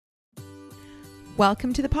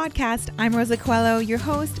Welcome to the podcast. I'm Rosa Coelho, your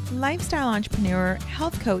host, lifestyle entrepreneur,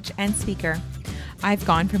 health coach, and speaker. I've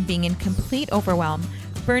gone from being in complete overwhelm,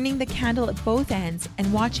 burning the candle at both ends,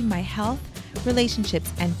 and watching my health,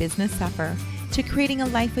 relationships, and business suffer, to creating a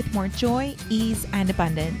life with more joy, ease, and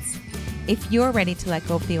abundance. If you're ready to let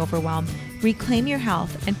go of the overwhelm, reclaim your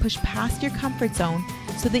health, and push past your comfort zone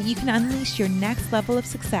so that you can unleash your next level of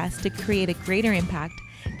success to create a greater impact,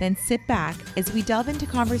 then sit back as we delve into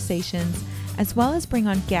conversations, as well as bring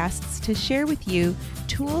on guests to share with you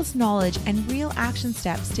tools, knowledge, and real action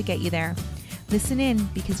steps to get you there. Listen in,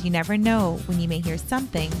 because you never know when you may hear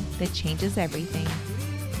something that changes everything.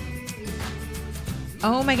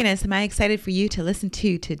 Oh my goodness, am I excited for you to listen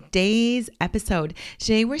to today's episode.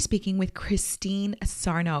 Today we're speaking with Christine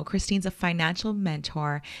Sarno. Christine's a financial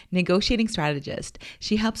mentor, negotiating strategist.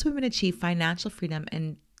 She helps women achieve financial freedom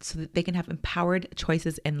and so that they can have empowered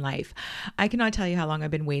choices in life. I cannot tell you how long I've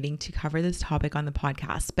been waiting to cover this topic on the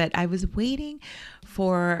podcast, but I was waiting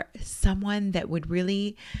for someone that would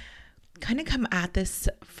really kind of come at this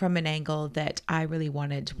from an angle that I really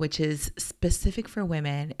wanted, which is specific for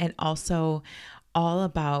women and also all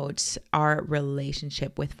about our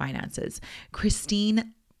relationship with finances.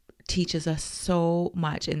 Christine teaches us so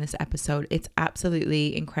much in this episode. It's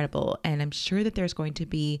absolutely incredible. And I'm sure that there's going to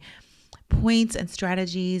be points and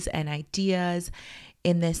strategies and ideas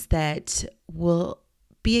in this that will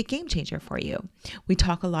be a game changer for you. We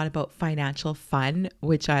talk a lot about financial fun,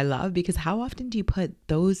 which I love, because how often do you put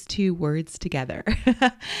those two words together?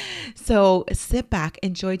 So sit back,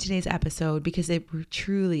 enjoy today's episode, because it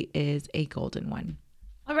truly is a golden one.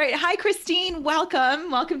 All right. Hi, Christine. Welcome.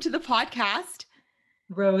 Welcome to the podcast.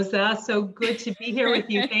 Rosa, so good to be here with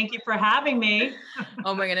you. Thank you for having me.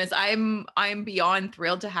 Oh my goodness. I'm beyond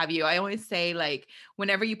thrilled to have you. I always say, like,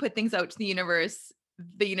 whenever you put things out to the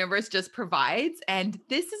universe just provides. And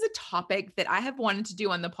this is a topic that I have wanted to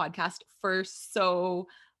do on the podcast for so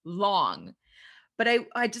long, but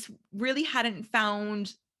I just really hadn't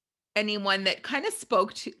found anyone that kind of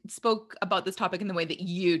spoke about this topic in the way that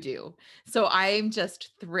you do. So I'm just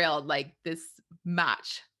thrilled, like, this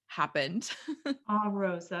match happened. Oh,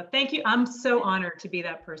 Rosa, thank you. I'm so honored to be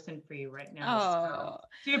that person for you right now. Oh,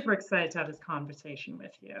 So super excited to have this conversation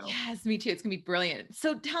with you. yes, me too. It's gonna be brilliant.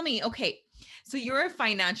 So tell me, okay, so you're a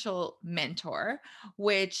financial mentor,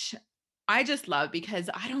 which I just love, because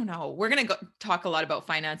I don't know, we're going to talk a lot about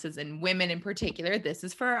finances and women in particular. This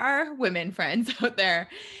is for our women friends out there.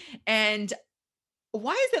 And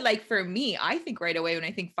why is it, like, for me, I think right away when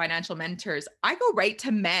I think financial mentors, I go right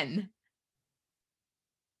to men.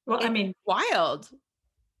 Well, It's wild.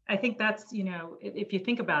 I think that's, if you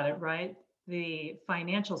think about it, right, the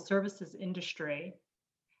financial services industry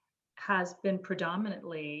has been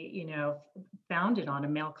predominantly, founded on a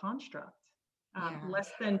male construct. Yeah. Less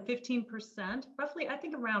than 15%, roughly, I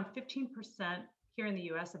think around 15% here in the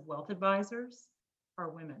US of wealth advisors are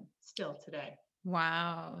women still today.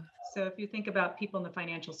 Wow. So if you think about people in the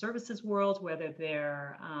financial services world, whether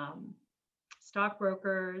they're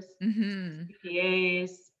stockbrokers,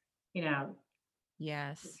 CPAs,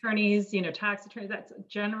 Yes. attorneys, tax attorneys, that's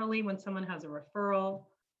generally when someone has a referral.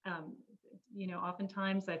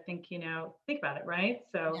 Oftentimes I think, think about it, right?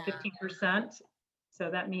 So Yeah. 15%. So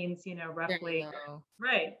that means, roughly,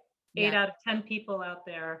 right, 8 out of 10 people out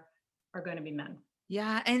there are going to be men.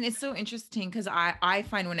 Yeah. And it's so interesting because I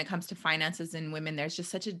find when it comes to finances and women, there's just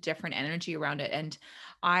such a different energy around it. And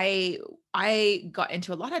I got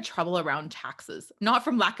into a lot of trouble around taxes, not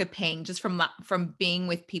from lack of paying, just from being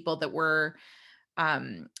with people that were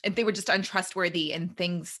they were just untrustworthy and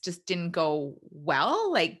things just didn't go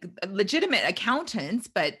well, like legitimate accountants,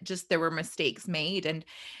 but just there were mistakes made.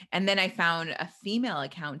 And then I found a female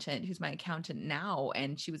accountant who's my accountant now.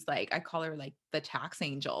 And she was like, I call her like the tax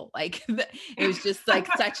angel. Like it was just like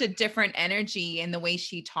such a different energy in the way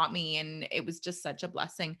she taught me. And it was just such a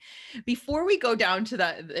blessing. Before we go down to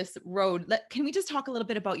this road, can we just talk a little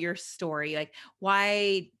bit about your story? Like,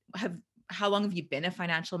 how long have you been a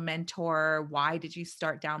financial mentor? Why did you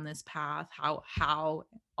start down this path? How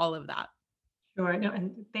all of that? Sure. No,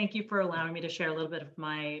 and thank you for allowing me to share a little bit of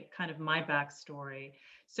my backstory.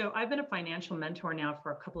 So I've been a financial mentor now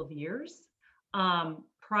for a couple of years.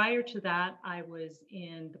 Prior to that, I was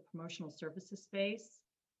in the promotional services space,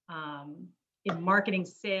 in marketing,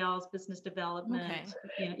 sales, business development,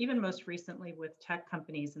 even most recently with tech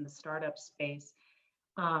companies in the startup space.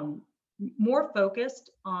 More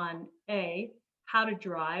focused on how to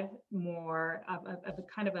drive more of a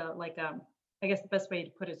kind of I guess the best way to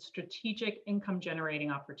put it, strategic income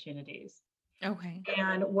generating opportunities. Okay.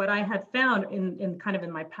 And what I had found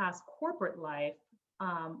in my past corporate life,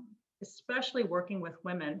 especially working with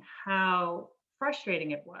women, how frustrating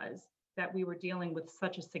it was that we were dealing with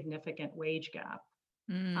such a significant wage gap.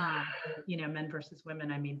 Mm. Men versus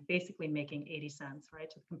women. I mean, basically making 80 cents, right,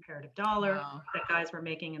 to the comparative dollar Wow. that guys were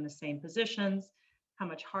making in the same positions, how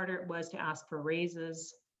much harder it was to ask for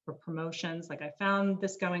raises, for promotions. Like I found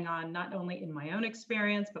this going on not only in my own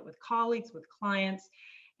experience, but with colleagues, with clients.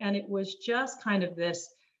 And it was just kind of this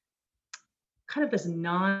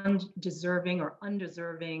non-deserving or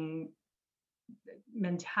undeserving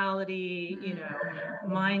mentality,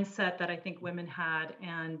 mindset that I think women had.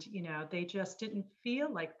 And, they just didn't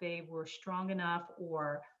feel like they were strong enough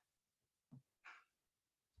or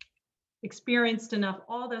experienced enough,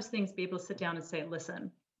 all those things, be able to sit down and say,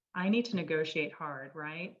 listen, I need to negotiate hard,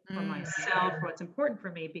 right? For Mm. myself, for what's important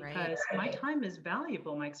for me, Right. because my time is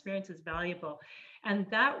valuable, my experience is valuable. And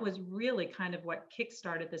that was really kind of what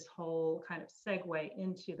kickstarted this whole kind of segue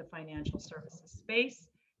into the financial services space,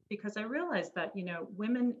 because I realized that,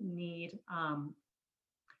 women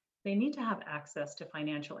they need to have access to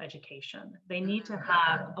financial education. They need to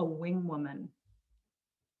have a wing woman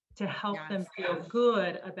to help them Yes. feel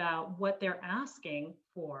good about what they're asking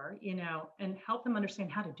for, and help them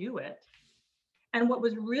understand how to do it. And what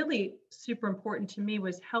was really super important to me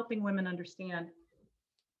was helping women understand,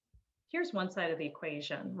 here's one side of the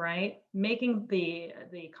equation, right? Making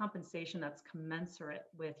the compensation that's commensurate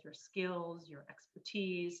with your skills, your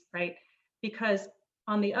expertise, right? Because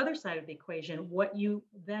on the other side of the equation, what you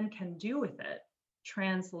then can do with it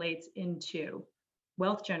translates into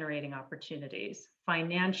wealth generating opportunities,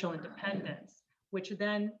 financial independence, which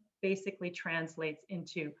then basically translates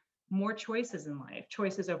into more choices in life,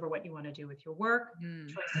 choices over what you want to do with your work, Mm.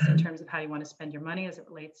 choices in terms of how you want to spend your money as it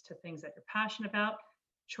relates to things that you're passionate about,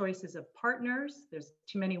 choices of partners. There's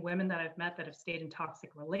too many women that I've met that have stayed in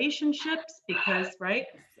toxic relationships because, right?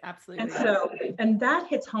 And Absolutely. so, and that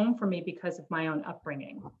hits home for me because of my own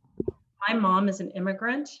upbringing. My mom is an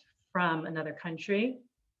immigrant from another country,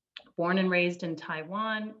 born and raised in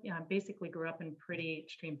Taiwan, basically grew up in pretty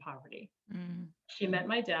extreme poverty. Mm. She met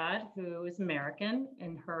my dad, who is American,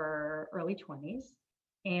 in her early 20s,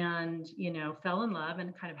 and fell in love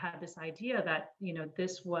and kind of had this idea that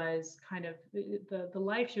this was kind of the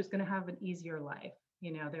life she was going to have, an easier life.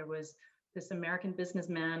 There was this American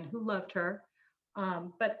businessman who loved her,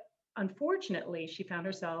 but unfortunately she found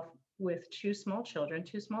herself with two small children,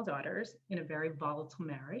 two small daughters, in a very volatile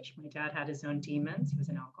marriage. My dad had his own demons. He was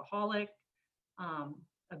an alcoholic, um,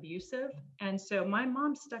 abusive. And so my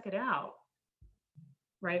mom stuck it out,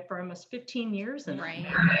 right, for almost 15 years in that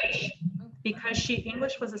marriage, because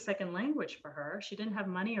English was a second language for her. She didn't have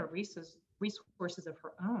money or resources of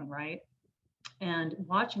her own, right? And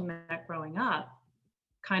watching that growing up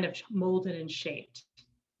kind of molded and shaped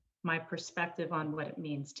my perspective on what it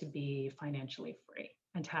means to be financially free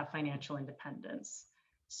and to have financial independence.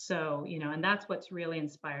 So, and that's what's really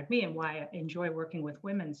inspired me and why I enjoy working with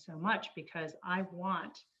women so much, because I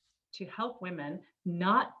want to help women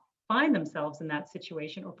not find themselves in that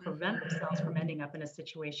situation or prevent themselves from ending up in a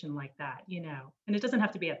situation like that, And it doesn't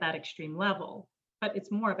have to be at that extreme level, but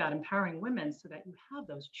it's more about empowering women so that you have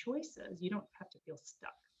those choices. You don't have to feel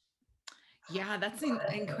stuck. Yeah, that's an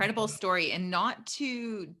incredible story, and not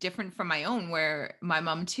too different from my own, where my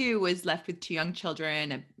mom too was left with two young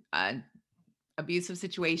children, a abusive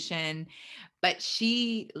situation, but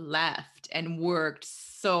she left and worked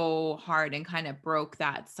so hard and kind of broke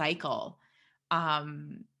that cycle.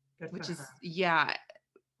 Um, Good for which is, her. yeah,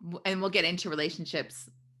 and we'll get into relationships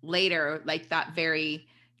later, like that very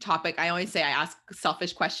topic. I always say I ask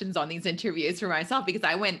selfish questions on these interviews for myself, because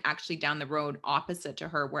I went actually down the road opposite to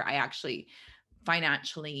her, where I actually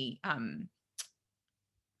financially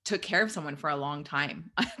took care of someone for a long time,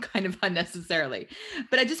 kind of unnecessarily.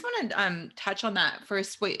 But I just want to touch on that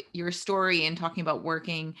first, what your story and talking about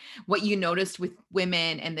working, what you noticed with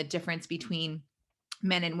women and the difference between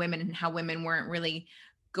men and women, and how women weren't really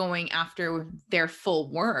going after their full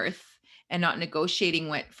worth and not negotiating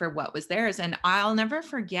what was theirs. And I'll never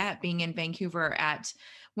forget being in Vancouver at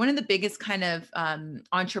one of the biggest kind of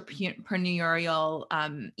entrepreneurial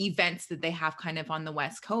events that they have kind of on the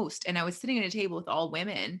West Coast. And I was sitting at a table with all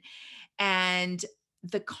women, and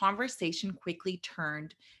the conversation quickly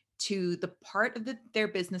turned to the part of their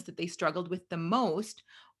business that they struggled with the most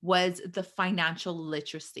was the financial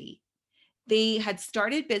literacy. They had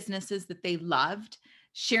started businesses that they loved,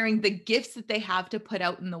 sharing the gifts that they have to put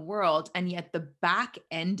out in the world. And yet the back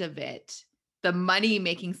end of it, the money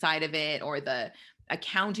making side of it, or the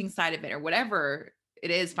accounting side of it, or whatever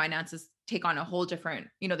it is, finances take on a whole different,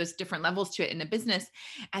 there's different levels to it in a business.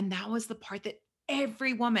 And that was the part that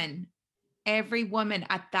every woman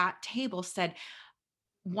at that table said,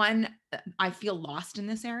 one, I feel lost in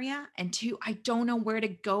this area, and two, I don't know where to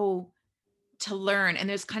go to learn. And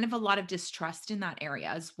there's kind of a lot of distrust in that area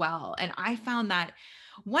as well. And I found that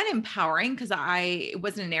one empowering because it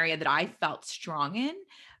wasn't an area that I felt strong in,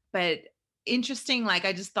 but interesting. Like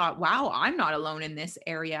I just thought, wow, I'm not alone in this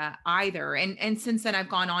area either. And since then I've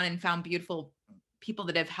gone on and found beautiful people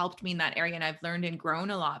that have helped me in that area and I've learned and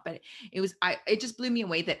grown a lot. But it just blew me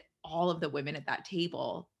away that all of the women at that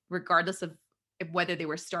table, regardless of whether they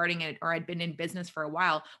were starting it or had been in business for a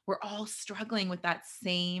while, were all struggling with that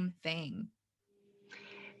same thing.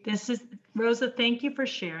 This is Rosa, thank you for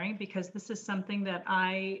sharing, because this is something that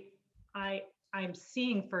I I'm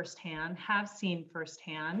seeing firsthand, have seen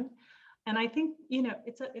firsthand. And I think,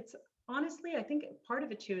 it's honestly, I think part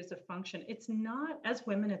of it too is a function. It's not, as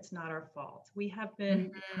women, it's not our fault. We have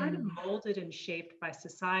been kind of Mhm. molded and shaped by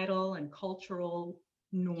societal and cultural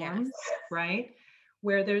Yes. norms, right?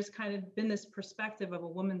 Where there's kind of been this perspective of a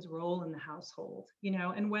woman's role in the household,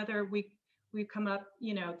 and whether we've come up,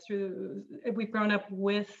 we've grown up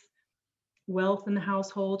with wealth in the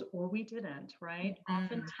household or we didn't, right? Mhm.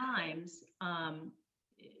 Oftentimes,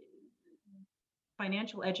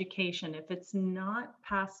 financial education, if it's not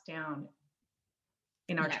passed down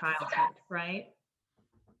in our Yes. childhood, right?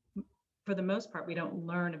 For the most part, we don't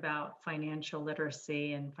learn about financial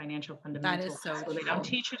literacy and financial That fundamentals. is so So they don't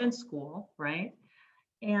true. teach it in school, right?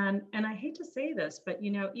 And I hate to say this, but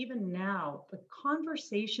even now, the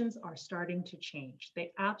conversations are starting to change.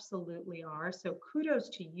 They absolutely are. So kudos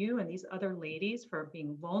to you and these other ladies for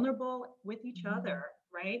being vulnerable with each Mhm. other,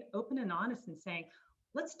 right? Open and honest and saying,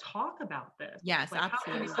 let's talk about this. Yes, Like, how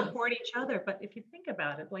can we absolutely. support each other? But if you think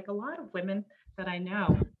about it, like a lot of women that I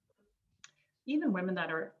know, even women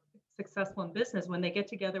that are successful in business, when they get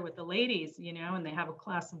together with the ladies, and they have a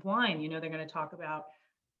glass of wine, they're going to talk about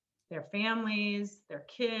their families, their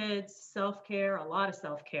kids, self-care, a lot of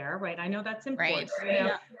self-care, right? I know that's Right.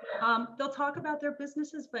 important. They'll talk about their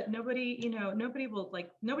businesses, but nobody will,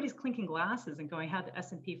 like, nobody's clinking glasses and going, how the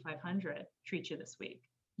S&P 500 treat you this week.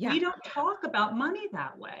 We Yeah. don't talk about money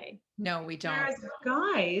that way. No, we don't. Whereas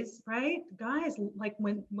guys, right? Guys, like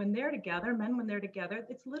when they're together, men, when they're together,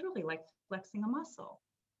 it's literally like flexing a muscle.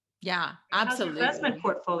 Yeah, How's your investment absolutely.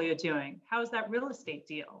 portfolio doing? How's that real estate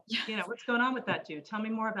deal? Yes. What's going on with that dude? Tell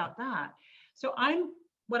me more about that. So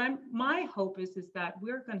my hope is that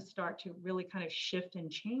we're going to start to really kind of shift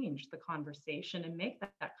and change the conversation and make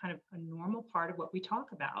that kind of a normal part of what we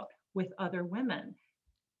talk about with other women.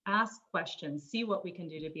 Ask questions, see what we can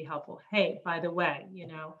do to be helpful. Hey, by the way,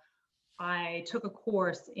 I took a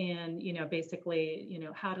course in, basically,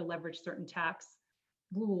 how to leverage certain tax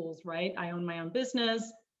rules, right? I own my own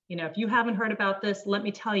business. If you haven't heard about this, let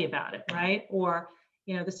me tell you about it, right? Or,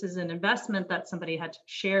 this is an investment that somebody had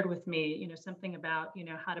shared with me, something about,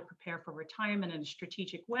 how to prepare for retirement in a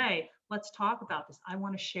strategic way. Let's talk about this. I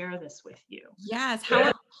want to share this with you. Yes,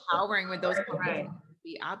 how empowering would those Right. conversations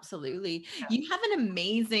be? Absolutely. Yeah. You have an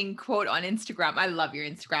amazing quote on Instagram. I love your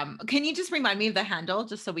Instagram. Can you just remind me of the handle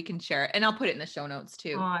just so we can share it? And I'll put it in the show notes Oh,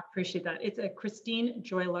 too. I appreciate that. It's a Christine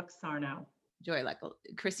Joylux Sarno. Joy like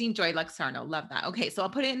Christine Joy Luxarno. Love that. Okay, so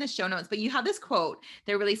I'll put it in the show notes. But you have this quote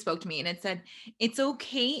that really spoke to me, and it said, "It's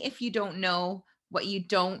okay if you don't know what you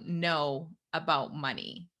don't know about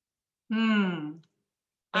money." Hmm.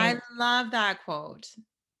 I Thank love that quote,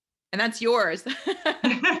 and that's yours. Thank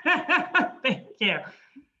you.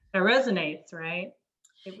 It resonates, right?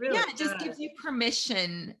 It Yeah, really it just does. gives you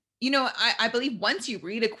permission. I believe once you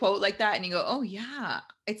read a quote like that and you go, "Oh yeah,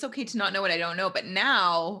 it's okay to not know what I don't know," but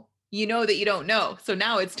now you know that you don't know, so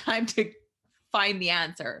now it's time to find the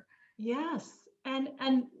answer. Yes.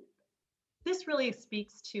 And this really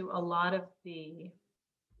speaks to a lot of the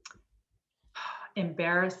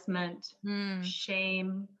embarrassment, Mm,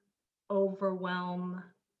 shame, overwhelm,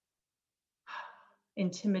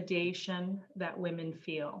 intimidation that women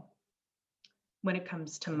feel when it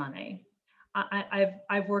comes to money.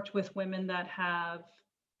 I've worked with women that have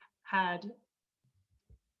had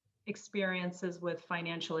experiences with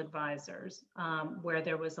financial advisors, where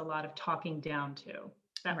there was a lot of talking down to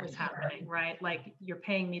that was right. happening, right? Like, you're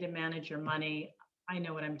paying me to manage your money. I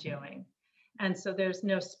know what I'm doing. And so there's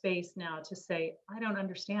no space now to say, I don't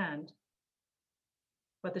understand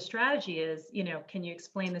what the strategy is. Can you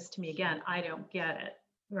explain this to me again? I don't get it.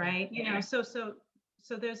 Yeah. Right.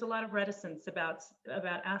 So there's a lot of reticence about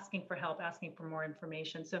asking for help, asking for more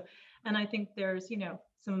information. So, and I think there's,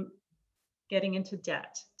 some getting into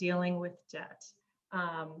debt, dealing with debt,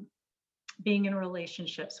 um, being in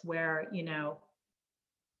relationships where,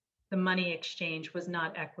 the money exchange was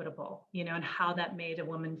not equitable, and how that made a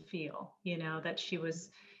woman feel, that she was,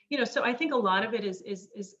 so I think a lot of it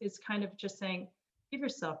is kind of just saying, give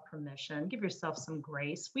yourself permission, give yourself some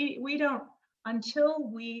grace. We don't, until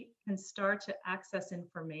we can start to access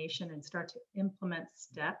information and start to implement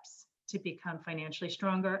steps to become financially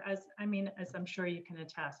stronger, as I'm sure you can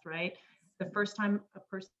attest, right? The first time a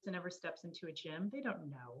person ever steps into a gym, they don't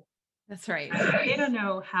know. That's right. They don't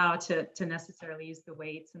know how to necessarily use the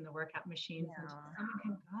weights and the workout machines, and Yeah. someone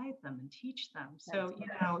can guide them and teach them. So,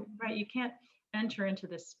 That's right, you can't enter into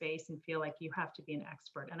this space and feel like you have to be an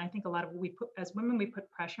expert. And I think a lot of what we put as women, we put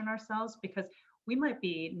pressure on ourselves because we might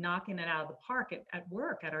be knocking it out of the park at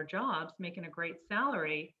work, at our jobs, making a great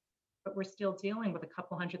salary, but we're still dealing with a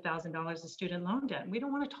couple $100,000 of student loan debt. And we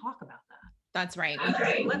don't want to talk about that. That's right.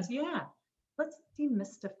 Let's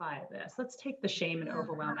demystify this. Let's take the shame and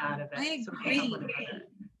overwhelm out of it. I So we can help agree. one another.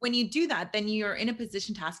 When you do that, then you're in a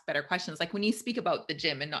position to ask better questions. Like when you speak about the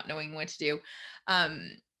gym and not knowing what to do.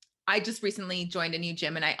 I just recently joined a new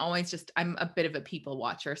gym and I'm a bit of a people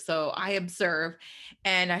watcher. So I observe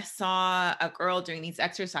and I saw a girl doing these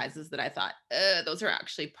exercises that I thought, those are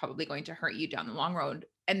actually probably going to hurt you down the long road.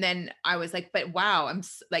 And then I was like, but wow,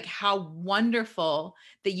 like, how wonderful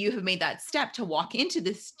that you have made that step to walk into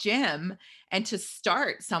this gym and to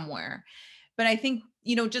start somewhere. But I think,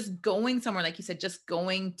 just going somewhere, like you said, just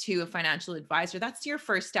going to a financial advisor, that's your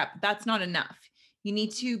first step. That's not enough. You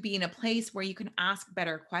need to be in a place where you can ask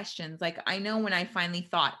better questions. Like I know when I finally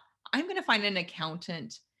thought, I'm going to find an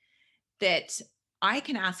accountant that I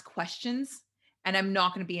can ask questions and I'm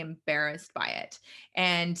not going to be embarrassed by it.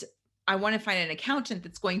 And I want to find an accountant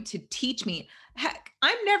that's going to teach me. Heck,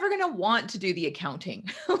 I'm never going to want to do the accounting.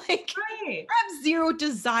 Like Right. I have zero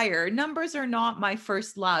desire. Numbers are not my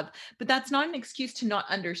first love, but that's not an excuse to not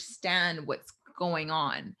understand what's going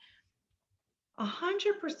on.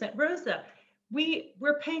 100%. Rosa,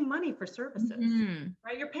 we're paying money for services, Mhm.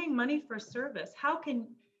 right? You're paying money for service. How can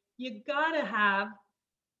you gotta have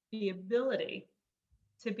the ability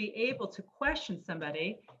to be able to question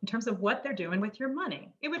somebody in terms of what they're doing with your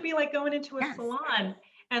money? It would be like going into a Yes, salon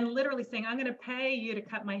and literally saying, I'm going to pay you to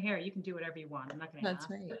cut my hair. You can do whatever you want. I'm not going to that's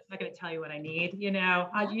ask. right. I'm not going to tell you what I need.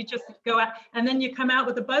 You just go out and then you come out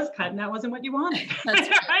with a buzz cut and that wasn't what you wanted. That's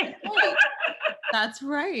Right? right. That's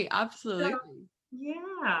right. So, Absolutely.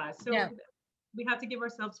 yeah. So Yeah, we have to give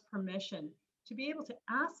ourselves permission to be able to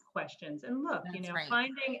ask questions. And look, that's right.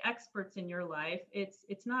 finding experts in your life, it's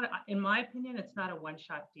not, in my opinion, it's not a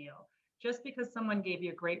one-shot deal. Just because someone gave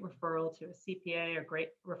you a great referral to a CPA or great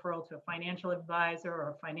referral to a financial advisor or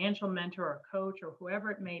a financial mentor or coach or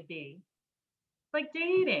whoever it may be, like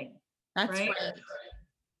dating, That's right? right.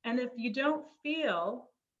 And if you don't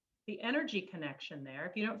feel the energy connection there,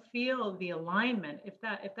 if you don't feel the alignment, if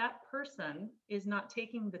that person is not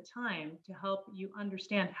taking the time to help you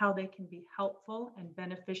understand how they can be helpful and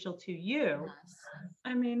beneficial to you, Yes.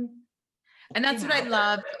 I mean, And you that's what I know,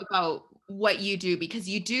 love about what you do, because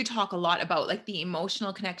you do talk a lot about like the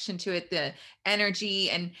emotional connection to it, the energy,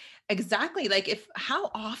 and exactly like if how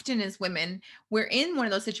often as women we're in one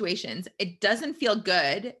of those situations, it doesn't feel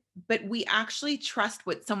good, but we actually trust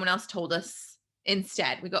what someone else told us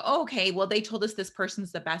instead. We go, oh, okay, well, they told us this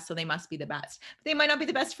person's the best, so they must be the best. But they might not be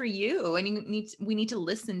the best for you. And we need to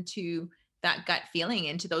listen to that gut feeling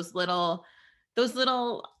and to those little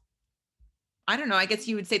I don't know, I guess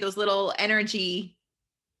you would say those little energy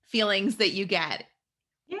feelings that you get,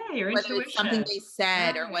 yeah, your whether it's something intuition, they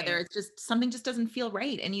said or whether right? it's just something just doesn't feel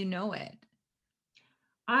right and you know it.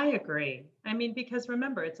 I agree. I mean, because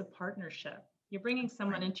remember, it's a partnership. You're bringing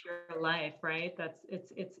someone Right. into your life, right?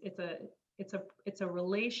 It's a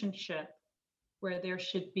relationship where there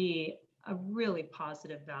should be a really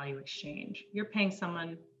positive value exchange. You're paying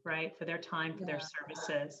someone, right, for their time, for their Yeah.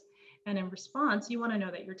 services. And in response, you want to know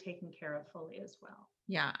that you're taken care of fully as well.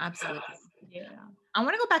 Yeah, absolutely. Yeah. I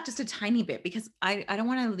want to go back just a tiny bit because I don't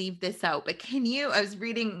want to leave this out, but I was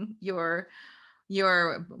reading your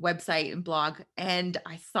website and blog and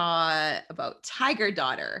I saw about Tiger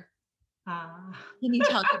Daughter. Uh, Can you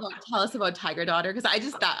tell us about Tiger Daughter? Because I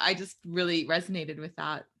just really resonated with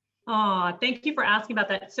that. thank you for asking about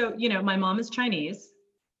that. So, my mom is Chinese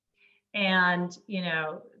and,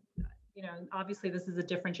 obviously this is a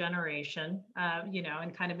different generation,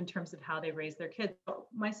 and kind of in terms of how they raise their kids.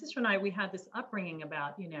 My sister and I, we had this upbringing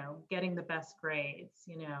about, getting the best grades,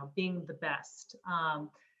 being the best,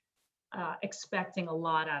 expecting a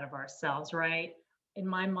lot out of ourselves, right? In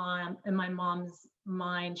my mom's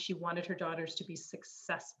mind, she wanted her daughters to be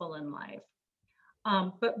successful in life.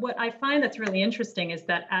 But what I find that's really interesting is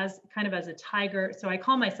that as a tiger, so I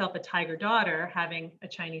call myself a tiger daughter, having a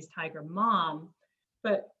Chinese tiger mom.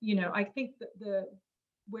 But I think that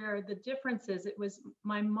where the difference is, it was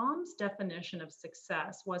my mom's definition of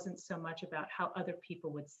success wasn't so much about how other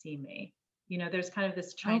people would see me. There's kind of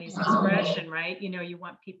this Chinese Okay. expression, right? You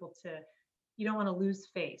want people to, you don't want to lose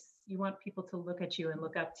face. You want people to look at you and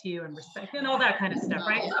look up to you and respect and all that kind of stuff,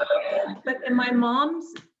 right? But in my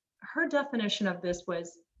mom's, her definition of this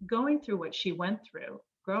was going through what she went through,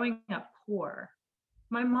 growing up poor.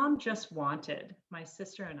 My mom just wanted my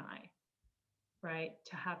sister and I, right,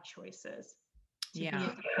 to have choices, to be Yeah.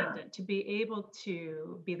 independent, to be able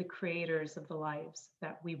to be the creators of the lives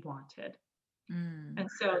that we wanted. Mm. And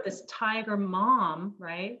so this tiger mom,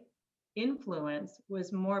 right, influence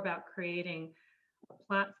was more about creating a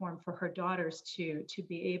platform for her daughters to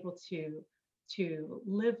be able to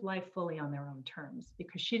live life fully on their own terms,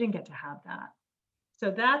 because she didn't get to have that. So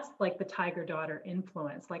that's like the tiger daughter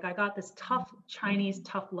influence. Like I got this tough Chinese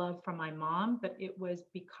tough love from my mom, but it was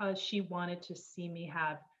because she wanted to see me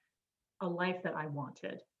have a life that I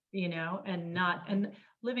wanted, and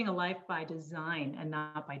living a life by design and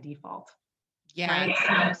not by default. Yeah.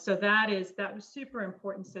 Right. So that was super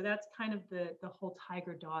important. So that's kind of the whole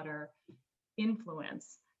tiger daughter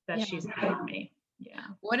influence that Yeah. she's had on me. Yeah.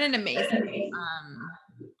 What an amazing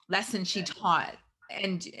lesson she taught.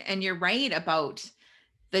 And you're right about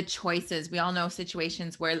the choices. We all know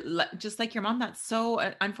situations where, just like your mom, that's so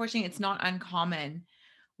unfortunately, it's not uncommon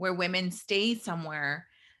where women stay somewhere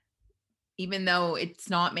even though it's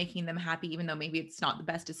not making them happy, even though maybe it's not the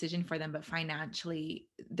best decision for them, but financially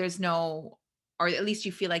there's no, or at least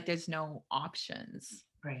you feel like there's no options.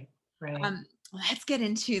 Right. Right. Let's get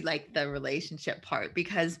into like the relationship part,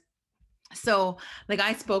 because so like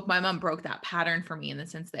my mom broke that pattern for me in the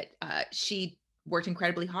sense that she worked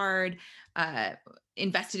incredibly hard, uh,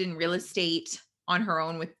 invested in real estate on her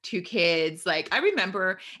own with two kids. Like I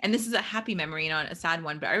remember, and this is a happy memory, not a sad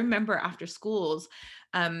one, but I remember after schools,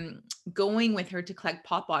 um, going with her to collect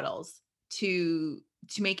pop bottles to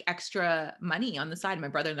make extra money on the side. My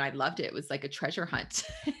brother and I loved it. It was like a treasure hunt.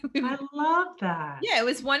 I love that. Yeah, it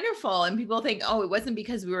was wonderful. And people think, oh, it wasn't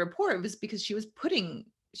because we were poor. It was because she was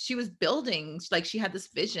building, like she had this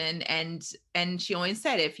vision. And she always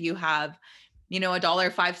said, if you have, a dollar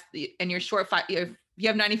five and you're short five, if you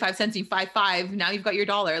have 95 cents, you five, now you've got your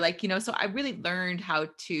dollar. Like, so I really learned how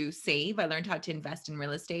to save. I learned how to invest in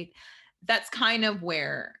real estate. That's kind of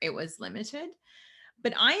where it was limited.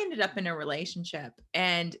 But I ended up in a relationship.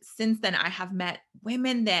 And since then, I have met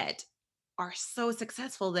women that are so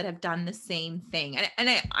successful that have done the same thing.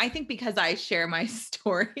 And I think because I share my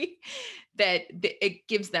story, that it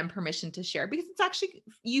gives them permission to share, because it's actually,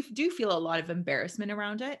 you do feel a lot of embarrassment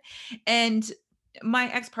around it. And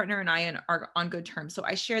my ex-partner and I are on good terms. So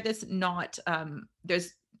I share this, not,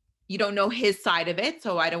 you don't know his side of it.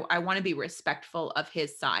 So I want to be respectful of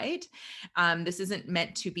his side. This isn't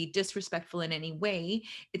meant to be disrespectful in any way.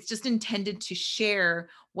 It's just intended to share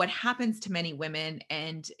what happens to many women.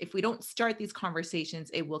 And if we don't start these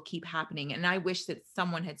conversations, it will keep happening. And I wish that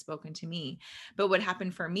someone had spoken to me. But what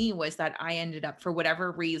happened for me was that I ended up, for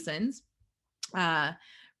whatever reasons,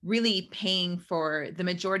 really paying for the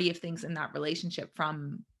majority of things in that relationship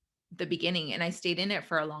from the beginning. And I stayed in it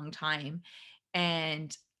for a long time.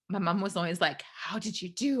 And my mom was always like, how did you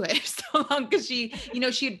do it so long? Because she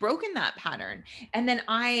had broken that pattern. And then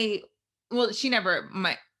she never,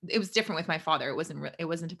 it was different with my father. It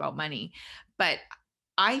wasn't about money. But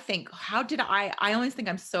I think, I always think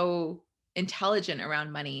I'm so intelligent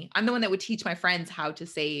around money. I'm the one that would teach my friends how to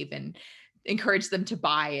save and encourage them to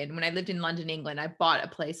buy. And when I lived in London, England, I bought a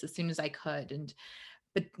place as soon as I could.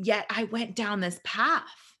 But yet I went down this path.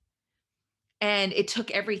 And it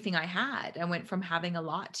took everything I had. I went from having a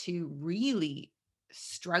lot to really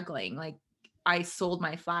struggling. Like I sold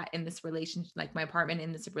my flat in this relationship, like my apartment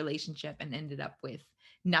in this relationship, and ended up with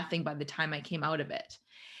nothing by the time I came out of it.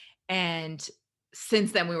 And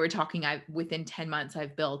since then we were talking, within 10 months,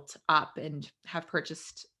 I've built up and have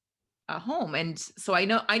purchased a home. And so I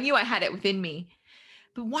knew I had it within me.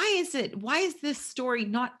 But why is this story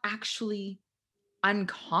not actually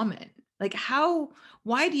uncommon? Like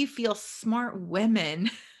why do you feel smart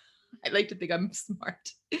women, I like to think I'm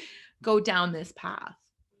smart, go down this path?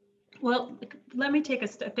 Well, let me take a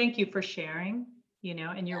step. Thank you for sharing,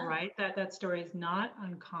 and you're Yeah. right that that story is not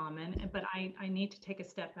uncommon. But I need to take a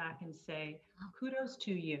step back and say kudos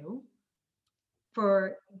to you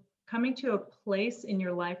for coming to a place in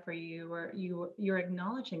your life where you're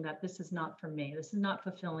acknowledging that this is not for me. This is not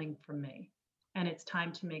fulfilling for me. And it's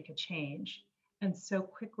time to make a change. And so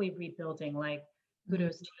quickly rebuilding, like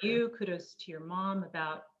kudos to you, kudos to your mom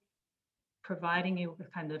about providing you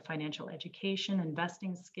with kind of financial education,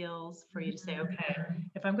 investing skills for you to say, okay,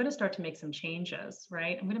 if I'm going to start to make some changes,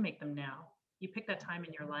 right, I'm going to make them now. You pick that time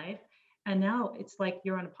in your life, and now it's like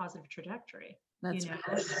you're on a positive trajectory. you That's know,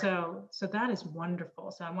 right. so that is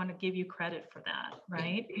wonderful. So I want to give you credit for that,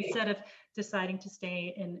 right? Instead of deciding to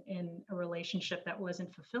stay in a relationship that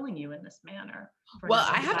wasn't fulfilling you in this manner for Well,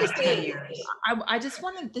 another I have to 5, 10 say, years. I just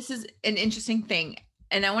want to, this is an interesting thing.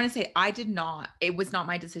 And I want to say, it was not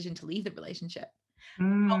my decision to leave the relationship.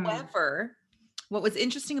 Mm, However, what was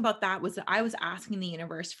interesting about that was that I was asking the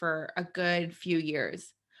universe for a good few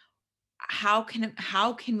years. How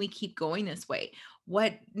can we keep going this way?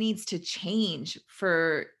 What needs to change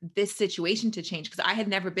for this situation to change? Because I had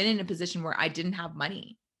never been in a position where I didn't have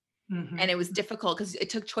money. And mhm. it was difficult because it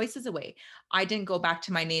took choices away. I didn't go back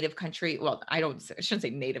to my native country. Well, I shouldn't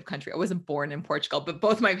say native country. I wasn't born in Portugal, but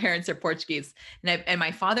both my parents are Portuguese, and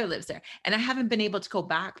my father lives there. And I haven't been able to go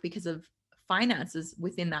back because of finances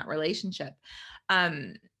within that relationship.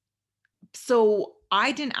 Um, so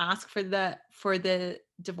I didn't ask for the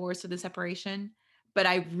divorce or the separation, but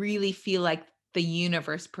I really feel like the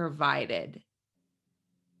universe provided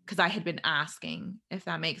because I had been asking, if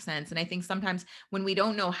that makes sense. And I think sometimes when we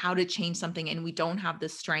don't know how to change something and we don't have the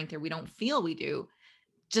strength or we don't feel we do,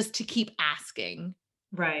 just to keep asking.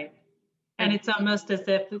 Right. I And it's really almost as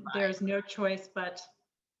if tried. there's no choice but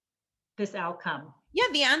this outcome. Yeah,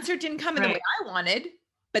 the answer didn't come in the way Right. I wanted,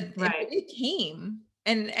 but Right. it came.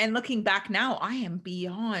 And looking back now, I am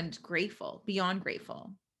beyond grateful.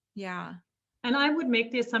 Yeah, And I would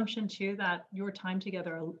make the assumption too that your time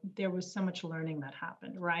together, there was so much learning that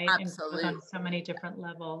happened, right? And growth absolutely. on so many different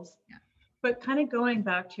levels. Yeah. But kind of going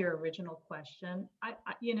back to your original question,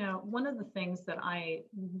 one of the things that I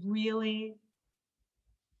really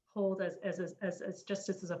hold as just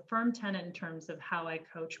as a firm tenet in terms of how I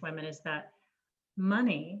coach women is that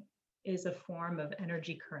money is a form of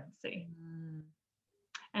energy currency. Mm,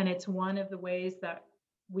 And it's one of the ways that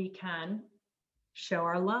we can show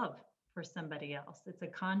our love for somebody else. It's a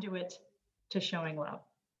conduit to showing love,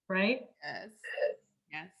 right? yes.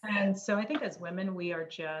 Yes. And so I think as women,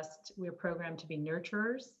 we're programmed to be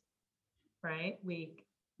nurturers, right? We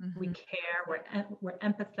Mhm. care, we're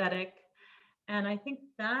empathetic. And I think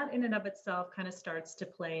that in and of itself kind of starts to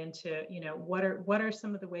play into, what are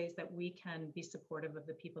some of the ways that we can be supportive of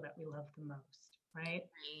the people that we love the most, right?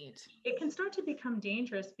 Right. It can start to become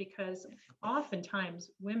dangerous because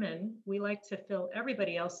oftentimes women, we like to fill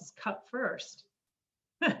everybody else's cup first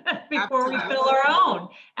before we fill Absolutely. our own,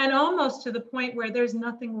 and almost to the point where there's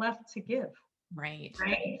nothing left to give, Right.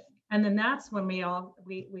 right? And then that's when we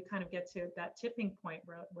kind of get to that tipping point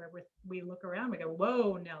where we look around, we go,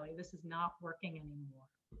 whoa, Nellie, this is not working anymore.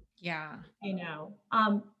 Yeah. You know,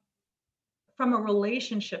 from a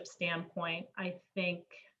relationship standpoint, I think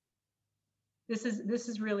this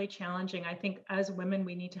is really challenging. I think as women,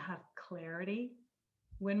 we need to have clarity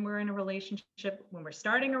when we're in a relationship, when we're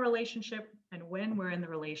starting a relationship, and when we're in the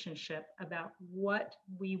relationship about what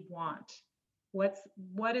we want.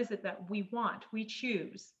 What is it that we want? We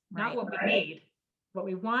choose, not Right. what we need, what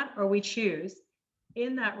we want or we choose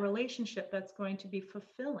in that relationship that's going to be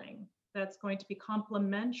fulfilling, that's going to be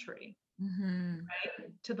complementary Mhm.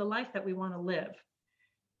 to the life that we want to live.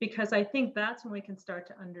 Because I think that's when we can start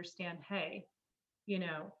to understand, hey, you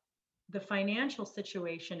know, the financial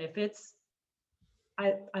situation, if it's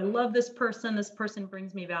I love this person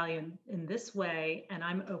brings me value in this way, and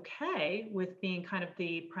I'm okay with being kind of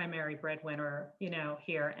the primary breadwinner,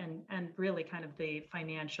 here, and really kind of the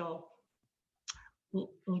financial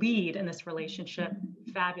lead in this relationship,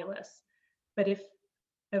 fabulous. But if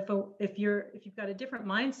you've got a different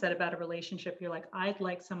mindset about a relationship, you're like, I'd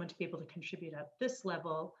like someone to be able to contribute at this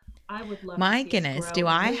level. I would love to My see us goodness, grow do in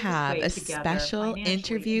I this have way a together, special financially,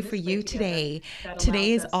 interview in for this way you together, today. that Today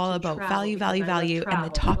allows is us all to about travel value, because value, I love value. And the travel.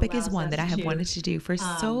 It topic is allows one that us I have to wanted to do for um,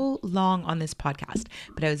 so long on this podcast,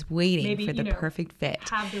 but I was waiting maybe for the perfect fit.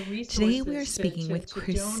 have the Today, we are resources speaking with to donate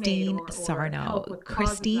Christine or Sarno. help with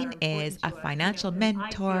causes that Christine are is important a to us, financial and I see us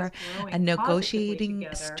mentor, a growing positively negotiating together,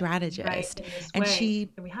 right, strategist, in this and way, she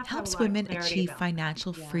then we have to have a helps lot of women clarity achieve about that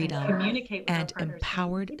financial and freedom communicate with our and partners and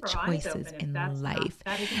empowered keep our eyes choices open if in life.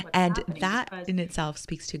 that isn't what's And happening, that because in itself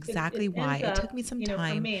speaks to exactly it why ends it took up, me some for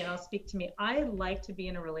time. me, and I'll speak to me, I like to be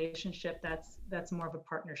in a relationship that's more of a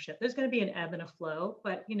partnership. There's going to be an ebb and a flow,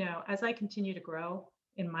 but as I continue to grow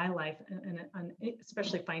in my life, and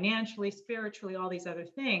especially financially, spiritually, all these other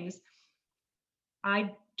things,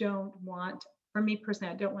 I don't want, for me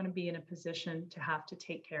personally, I don't want to be in a position to have to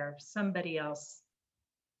take care of somebody else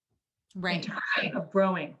in Right. terms of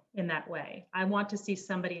growing in that way. I want to see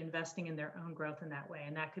somebody investing in their own growth in that way.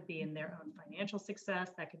 And that could be in their own financial success,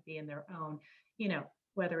 that could be in their own,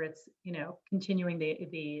 whether it's, continuing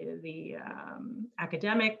the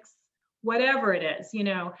academics, whatever it is,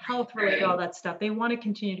 health related, all that stuff. They want to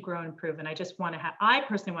continue to grow and improve. And I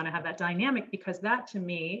personally want to have that dynamic, because that to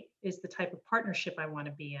me is the type of partnership I want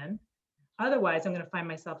to be in. Otherwise, I'm going to find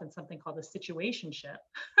myself in something called a situationship.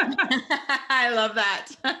 I love that.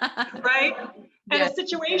 Right? And Yes. a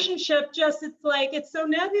situationship, it's so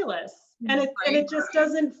nebulous, and Right. it just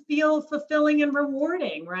doesn't feel fulfilling and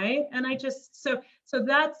rewarding, right? And so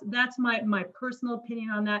that's my personal opinion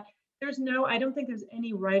on that. I don't think there's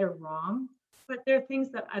any right or wrong, but there are things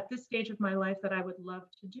that at this stage of my life that I would love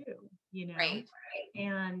to do, Right.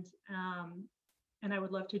 and I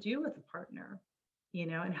would love to do with a partner,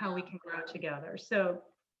 and how we can grow together. So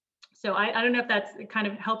I don't know if that's, it kind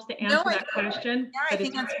of helps to answer that question. Yeah, I But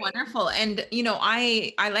think that's wonderful. And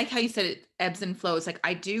I like how you said it ebbs and flows. Like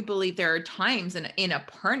I do believe there are times in a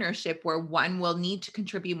partnership where one will need to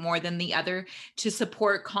contribute more than the other to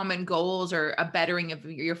support common goals or a bettering of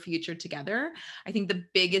your future together. I think the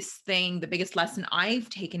biggest lesson I've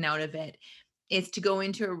taken out of it is to go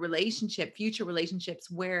into a relationship, future relationships,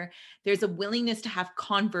 where there's a willingness to have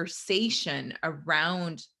conversation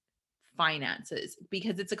around finances,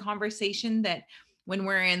 because it's a conversation that when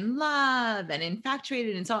we're in love and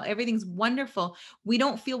infatuated and everything's wonderful, we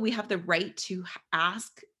don't feel we have the right to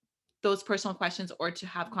ask those personal questions or to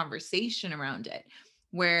have conversation around it,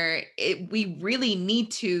 where we really need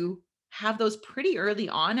to have those pretty early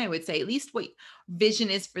on. I would say at least what vision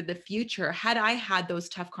is for the future. Had I had those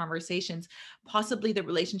tough conversations, possibly the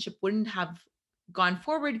relationship wouldn't have gone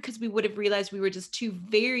forward, because we would have realized we were just two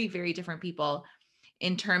very, very different people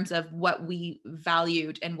in terms of what we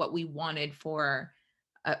valued and what we wanted for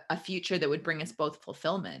a future that would bring us both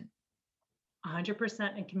fulfillment.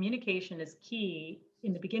 100%. And communication is key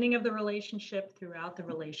in the beginning of the relationship, throughout the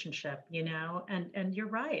relationship, and you're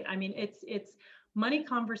right. I mean, it's money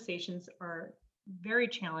conversations are very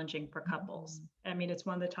challenging for couples. I mean, it's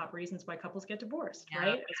one of the top reasons why couples get divorced,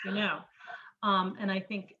 right? As we know. And I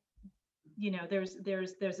think,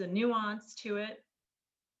 there's a nuance to it.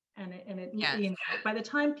 Yes. By the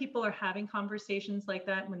time people are having conversations like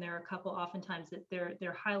that, when they're a couple, oftentimes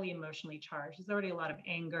they're highly emotionally charged. There's already a lot of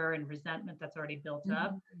anger and resentment that's already built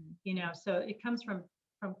up, so it comes from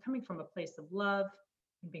coming from a place of love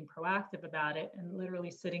and being proactive about it, and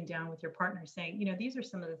literally sitting down with your partner saying, these are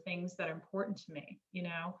some of the things that are important to me.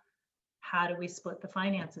 How do we split the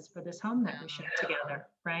finances for this home that we share together,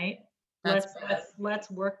 right?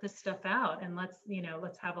 Let's work this stuff out, and let's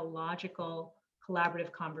have a logical,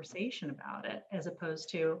 collaborative conversation about it, as opposed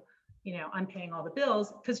to, I'm paying all the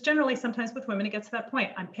bills. Because generally, sometimes with women, it gets to that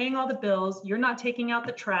point. I'm paying all the bills. You're not taking out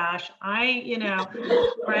the trash.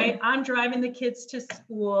 Right? I'm driving the kids to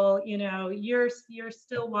school. You're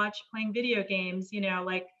still playing video games.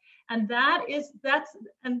 And that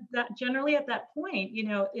generally at that point,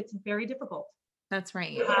 it's very difficult. That's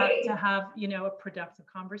right. To have a productive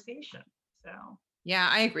conversation. So yeah,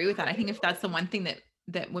 I agree with that. I think if that's the one thing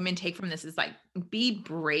that women take from this is like, be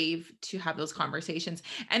brave to have those conversations,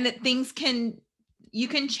 and that you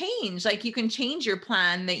can change. Like you can change your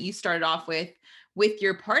plan that you started off with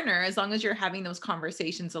your partner, as long as you're having those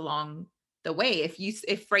conversations along the way.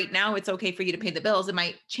 If right now it's okay for you to pay the bills, it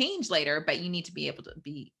might change later, but you need to be able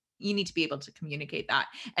to communicate that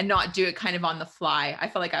and not do it kind of on the fly. I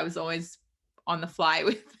felt like I was always on the fly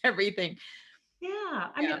with everything. Yeah,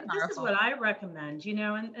 I mean, this is what I recommend,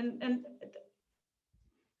 and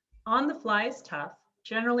on the fly is tough.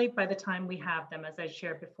 Generally, by the time we have them, as I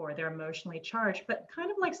shared before, they're emotionally charged, but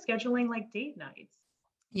kind of like scheduling like date nights,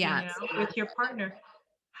 with your partner.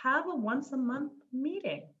 Have a once a month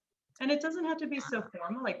meeting. And it doesn't have to be so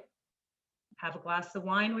formal, like have a glass of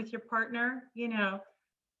wine with your partner,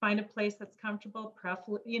 find a place that's comfortable,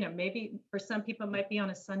 preferably, maybe for some people it might be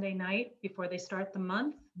on a Sunday night before they start the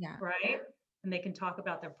month, right? And they can talk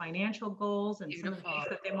about their financial goals and some of the things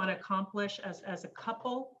that they want to accomplish as a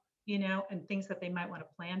couple, and things that they might want to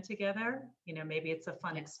plan together. Maybe it's a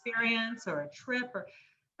fun experience or a trip,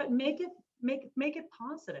 but make it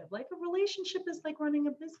positive. Like a relationship is like running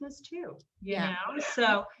a business too,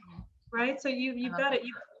 So, right. So you've got it,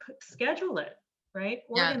 you schedule it, right?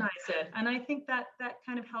 Organize it. And I think that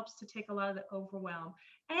kind of helps to take a lot of the overwhelm.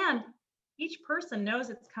 And each person knows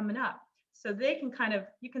it's coming up. So they can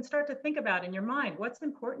you can start to think about in your mind, what's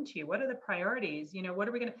important to you? What are the priorities?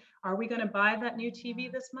 Are we going to buy that new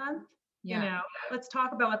TV this month? Let's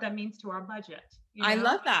talk about what that means to our budget. I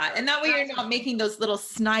love that. And that way you're not making those little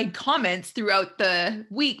snide comments throughout the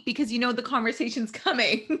week, because the conversation's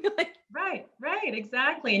coming. Right,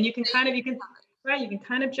 exactly. And you can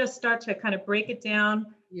kind of just start to kind of break it down,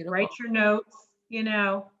 write your notes,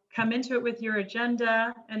 come into it with your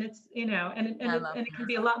agenda, and it's, I love and it can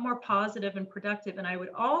be a lot more positive and productive. And I would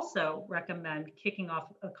also recommend kicking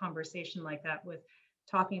off a conversation like that with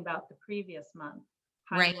talking about the previous month,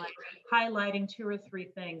 right. highlighting 2 or 3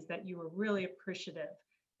 things that you were really appreciative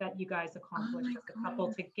that you guys Oh accomplished my as a couple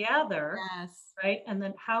God. together, Yes. right? And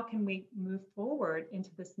then how can we move forward into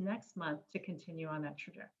this next month to continue on that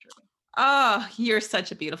trajectory? Oh, you're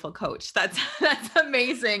such a beautiful coach. That's that's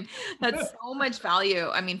amazing. That's so much value.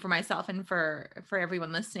 I mean, for myself and for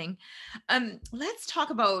everyone listening. Let's talk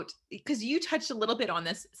about, because you touched a little bit on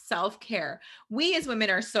this self-care. We as women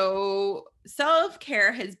are so,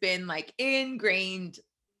 self-care has been like ingrained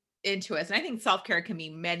into us. And I think self-care can be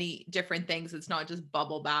many different things. It's not just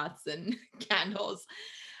bubble baths and candles.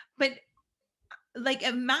 But like,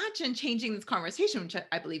 imagine changing this conversation, which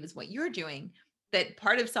I believe is what you're doing, that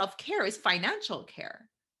part of self-care is financial care.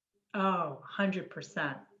 Oh,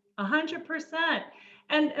 100%. 100%.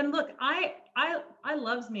 And look, I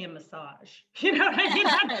loves me a massage. You know what I mean?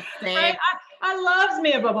 Same. Right? I loves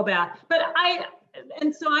me a bubble bath.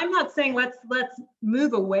 And so I'm not saying let's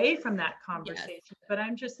move away from that Yes. conversation, but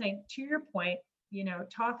I'm just saying, to your point,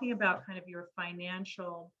 talking about kind of your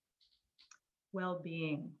financial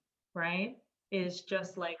well-being, right? Is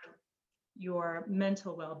just like your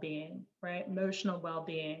mental well-being, right? Emotional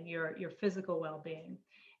well-being, your physical well-being.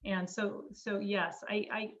 And so yes,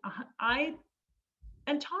 I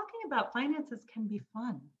and talking about finances can be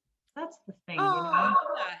fun. That's the thing, Oh, I love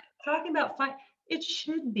that. talking about it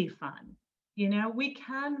should be fun. We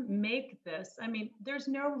can make this. I mean, there's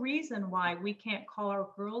no reason why we can't call our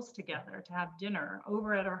girls together to have dinner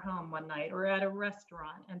over at our home one night or at a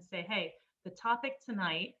restaurant and say, hey, the topic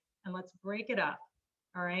tonight, and let's break it up.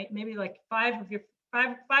 All right. Maybe like five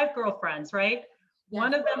girlfriends, right? Yes.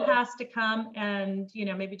 One of them has to come and,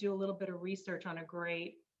 maybe do a little bit of research on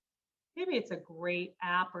maybe it's a great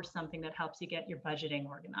app or something that helps you get your budgeting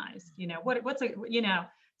organized.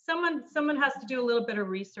 Someone has to do a little bit of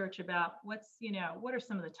research about what are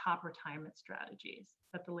some of the top retirement strategies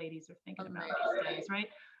that the ladies are thinking about these days, right?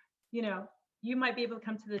 you know you might be able to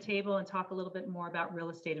come to the table and talk a little bit more about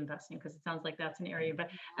real estate investing, because it sounds like that's an area. But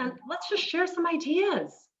and let's just share some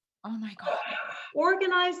ideas. Oh my God.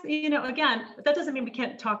 Organize, again, but that doesn't mean we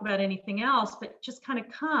can't talk about anything else, but just kind of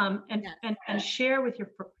come and Yes. and share with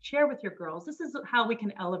your girls. This is how we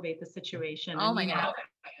can elevate the situation. Oh And my goodness.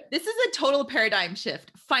 This is a total paradigm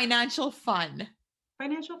shift. Financial fun.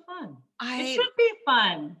 financial fun. It I, should be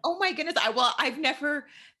fun. oh my goodness. I've never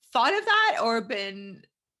thought of that, or been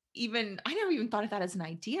even, I never even thought of that as an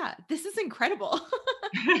idea. This is incredible.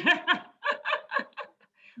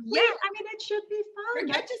 Yeah. I mean, it should be fun.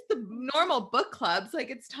 Forget just the normal book clubs. Like,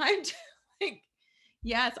 it's time to, like,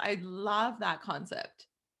 yes, I love that concept.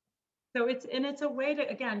 So it's a way to,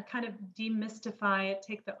 again, kind of demystify it,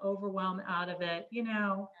 take the overwhelm out of it.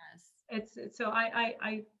 Yes. It's so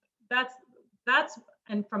I that's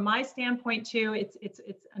and from my standpoint too, it's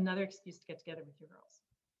another excuse to get together with your girls.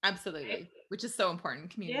 Absolutely. Which is so important.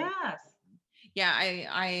 Community. Yes. Yeah.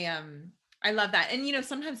 I love that. And,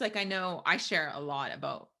 sometimes, like, I know I share a lot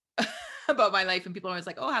about, about my life, and people are always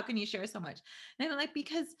like, oh, how can you share so much? And I'm like,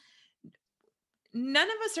 because none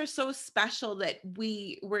of us are so special that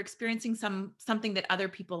we're experiencing something that other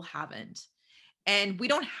people haven't. And we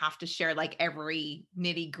don't have to share like every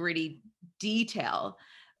nitty gritty detail.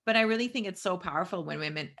 But I really think it's so powerful when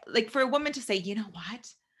women, like, for a woman to say, you know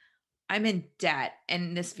what, I'm in debt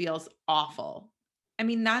and this feels awful. I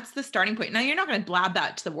mean, that's the starting point. Now, you're not going to blab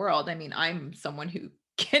that to the world. I mean, I'm someone who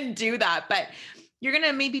can do that, but you're going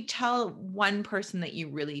to maybe tell one person that you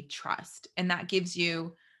really trust. And that gives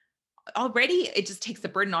you, already, it just takes the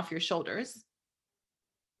burden off your shoulders.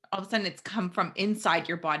 All of a sudden, it's come from inside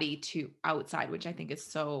your body to outside, which I think is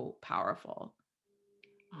so powerful.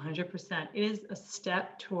 100%. It is a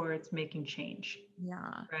step towards making change,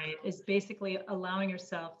 Yeah. right? It's basically allowing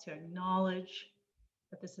yourself to acknowledge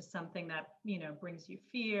that this is something that, brings you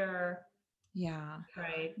fear, Yeah.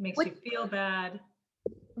 right? Makes What you feel bad.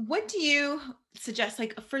 what do you suggest,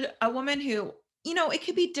 like, for a woman who, it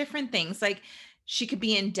could be different things, like she could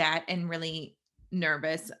be in debt and really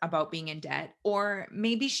nervous about being in debt, or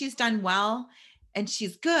maybe she's done well and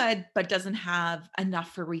she's good but doesn't have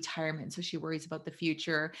enough for retirement, so she worries about the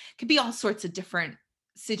future. Could be all sorts of different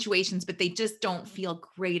situations, but they just don't feel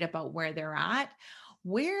great about where they're at.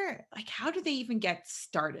 Where, like, how do they even get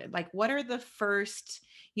started? Like, what are the first,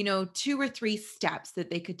 2 or 3 steps that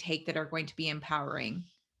they could take that are going to be empowering?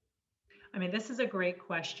 I mean, this is a great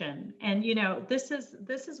question. And this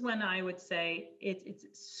is when I would say it's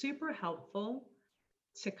super helpful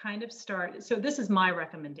to kind of start. So this is my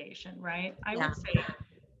recommendation, right? I Yeah. would say,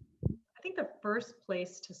 I think the first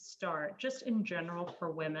place to start, just in general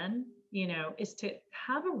for women, is to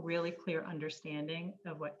have a really clear understanding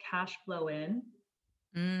of what cash flow in,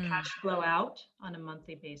 Mm, cash flow out on a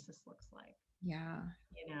monthly basis looks like, yeah.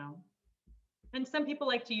 you know. And some people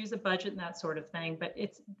like to use a budget and that sort of thing, but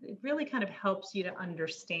it really kind of helps you to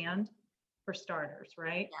understand for starters,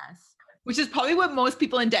 right? Yes. Which is probably what most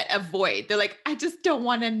people in debt avoid. They're like, I just don't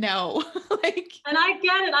want to know. Like, And I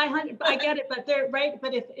get it. I get it. But they're right.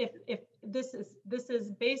 But if this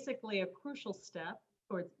is basically a crucial step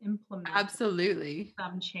towards implementing absolutely.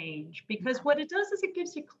 some change, because what it does is it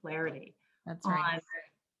gives you clarity That's on, right.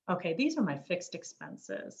 okay, these are my fixed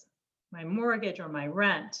expenses, my mortgage or my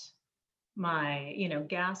rent, my,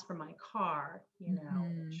 gas for my car,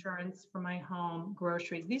 Mhm. insurance for my home,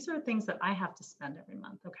 groceries. These are things that I have to spend every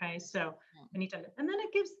month. Okay. So I need to, and then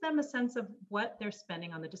it gives them a sense of what they're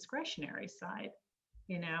spending on the discretionary side,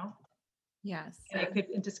 you know, Yes. and it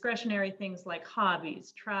could discretionary things like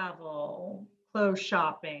hobbies, travel, clothes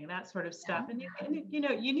shopping, that sort of stuff. Yeah. And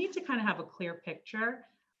you need to kind of have a clear picture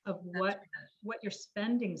of That's what your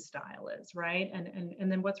spending style is, right?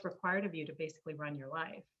 And then what's required of you to basically run your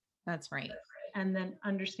life. that's right. And then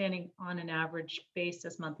understanding on an average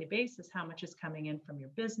basis, monthly basis, how much is coming in from your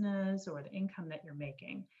business or the income that you're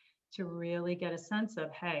making, to really get a sense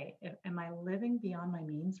of, hey, am I living beyond my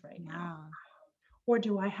means right now? Yeah. Or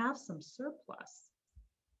do I have some surplus?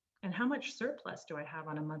 And how much surplus do I have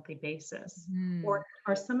on a monthly basis? Mhm. Or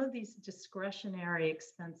are some of these discretionary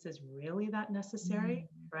expenses really that necessary?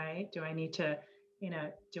 Mhm. Right? Do I need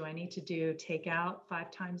to do takeout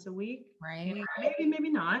 5 times a week? Right. Maybe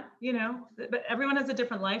not, but everyone has a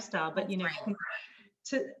different lifestyle. But That's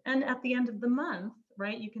right. and at the end of the month,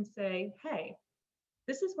 right, you can say, hey,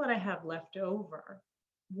 this is what I have left over.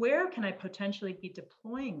 Where can I potentially be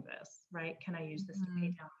deploying this? Right? Can I use this to pay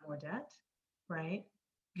Mhm. down more debt? Right?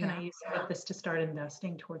 Can I Yeah. use this to start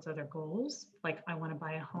investing towards other goals? Like I want to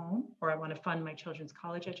buy a home, or I want to fund my children's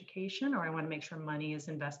college education, or I want to make sure money is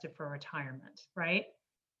invested for retirement, right?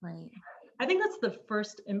 Right. I think that's the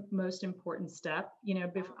first and most important step,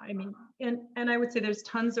 I mean, and I would say there's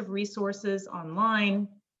tons of resources online.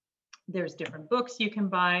 There's different books you can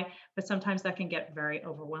buy, but sometimes that can get very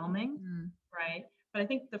overwhelming, Mhm. right? But I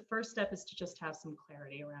think the first step is to just have some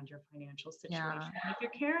clarity around your financial situation. Yeah. And if you're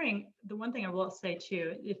carrying, the one thing I will say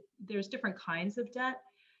too, if there's different kinds of debt,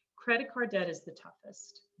 credit card debt is the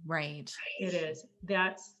toughest. Right. It is.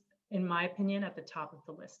 That's, in my opinion, at the top of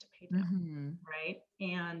the list to pay down, Mhm. right?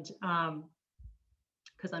 And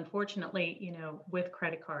because unfortunately, with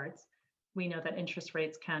credit cards, we know that interest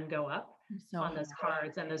rates can go up So on those hard.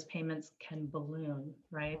 cards, and those payments can balloon,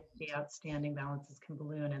 right? The outstanding balances can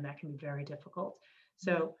balloon, and that can be very difficult.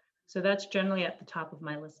 Yeah. So that's generally at the top of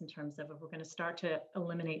my list in terms of, if we're going to start to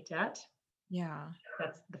eliminate debt, Yeah.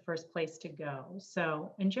 that's the first place to go.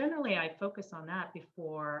 So, and generally I focus on that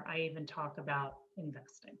before I even talk about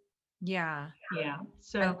investing. Yeah. Yeah. I love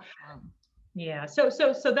So that. yeah. So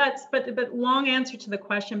that's, but long answer to the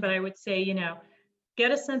question, but I would say, get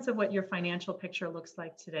a sense of what your financial picture looks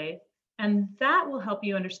like today. And that will help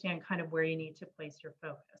you understand kind of where you need to place your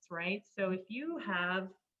focus, right? So if you have,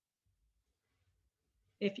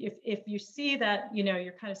 if you see that,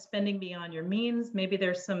 you're kind of spending beyond your means, maybe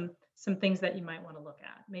there's some things that you might want to look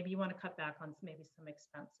at. Maybe you want to cut back on maybe some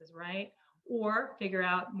expenses, right? Or figure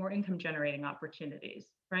out more income generating opportunities,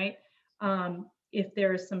 right? If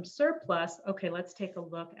there's some surplus, okay, let's take a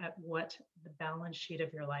look at what the balance sheet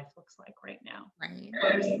of your life looks like right now. Right.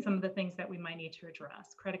 What are some of the things that we might need to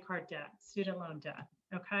address? Credit card debt, student loan debt,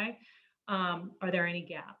 okay? Are there any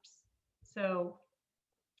gaps? So,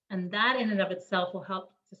 and that in and of itself will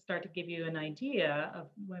help to start to give you an idea of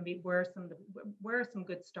where are some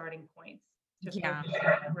good starting points to Yeah. focus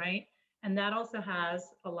on, right? And that also has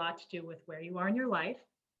a lot to do with where you are in your life,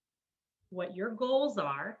 what your goals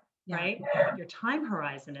are, Yeah. right? What your time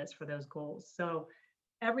horizon is for those goals. So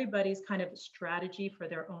everybody's kind of strategy for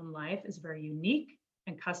their own life is very unique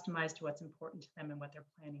and customized to what's important to them and what they're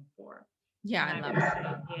planning for. Yeah. And I I love would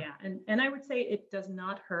that. say, yeah, and I would say it does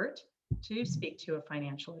not hurt to speak to a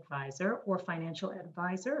financial advisor or financial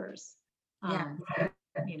advisors, Yeah.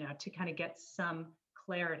 um, to kind of get some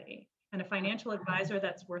clarity. And a financial advisor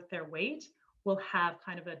that's worth their weight will have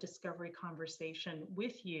kind of a discovery conversation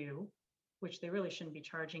with you, which they really shouldn't be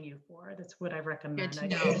charging you for. That's what I Good recommend. to I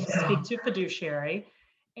know. speak to fiduciary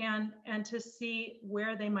and to see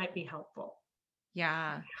where they might be helpful.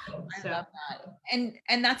 Yeah. I So love that.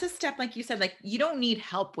 And that's a step, like you said, like you don't need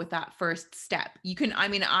help with that first step. You can, I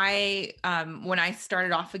mean, when I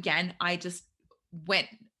started off again, I just went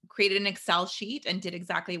created an Excel sheet and did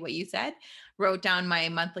exactly what you said, wrote down my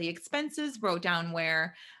monthly expenses, wrote down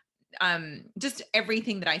where just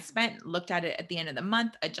everything that I spent, looked at it at the end of the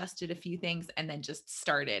month, adjusted a few things, and then just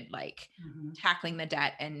started like Mhm. tackling the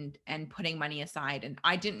debt and putting money aside. And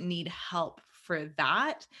I didn't need help for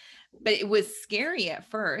that, but it was scary at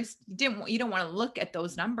first. You don't want to look at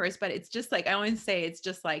those numbers, but it's just like I always say, it's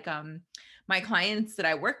just like my clients that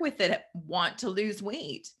I work with that want to lose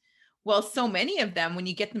weight. Well, so many of them, when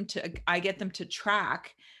you get them to, I get them to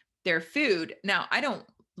track their food. Now, I don't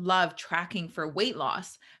love tracking for weight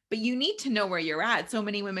loss, but you need to know where you're at. So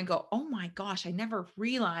many women go, "Oh my gosh, I never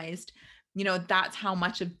realized, that's how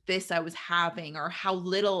much of this I was having or how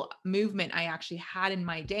little movement I actually had in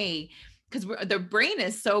my day." Because the brain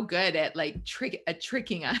is so good at like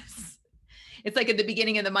tricking us. It's like at the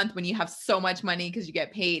beginning of the month when you have so much money because you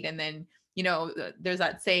get paid, and then there's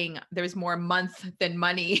that saying, there's more month than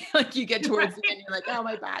money. Like you get towards the end, you're like, oh,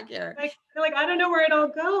 my back here. Like, you're like, I don't know where it all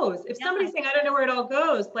goes. If Yeah. somebody's saying, I don't know where it all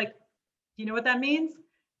goes, like, you know what that means?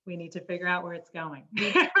 We need to figure out where it's going. We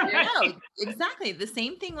need to figure it out. Exactly. The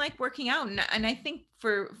same thing like working out. And I think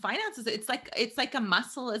for finances, it's like a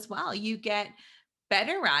muscle as well. You get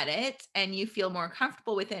better at it and you feel more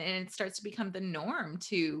comfortable with it. And it starts to become the norm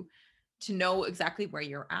to know exactly where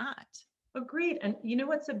you're at. Agreed. And you know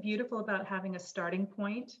what's so beautiful about having a starting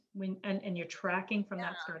point and you're tracking from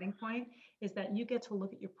that Yeah. starting point is that you get to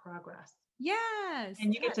look at your progress Yes.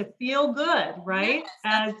 and you get Yes. to feel good, Yes. right?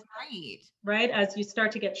 That's right. As you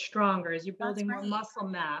start to get stronger, as you're That's building more right. muscle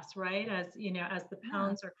mass, right? As the Yeah.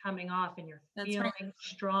 pounds are coming off and you're That's feeling right.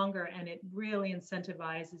 stronger and it really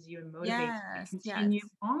incentivizes you and motivates you to Yes. Yes. continue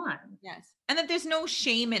on. Yes. And that there's no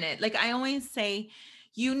shame in it. Like I always say,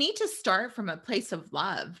 you need to start from a place of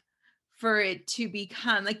love for it to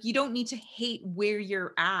become like you don't need to hate where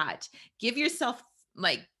you're at. Give yourself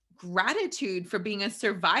like gratitude for being a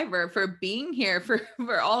survivor, for being here, for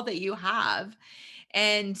all that you have.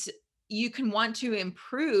 And you can want to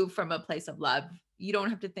improve from a place of love. You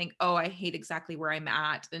don't have to think, "Oh, I hate exactly where I'm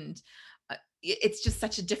at." And it's just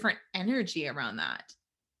such a different energy around that.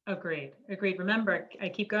 Agreed. Agreed. Remember, I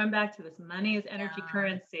keep going back to this. Money is energy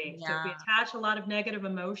currency. So if we Yeah. attach a lot of negative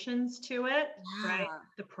emotions to it, right, Yeah.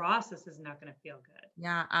 the process is not going to feel good.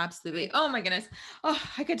 Yeah, absolutely. Right? Oh my goodness. Oh,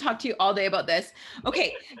 I could talk to you all day about this.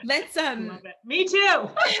 Okay, let's Love it. Me too.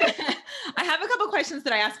 I have a couple questions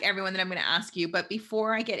that I ask everyone that I'm going to ask you, but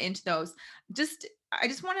before I get into those, I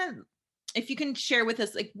just want to if you can share with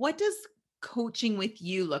us like what does coaching with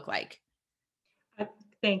you look like? Uh,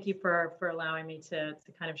 Thank you for allowing me to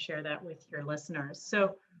kind of share that with your listeners.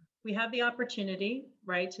 So we have the opportunity,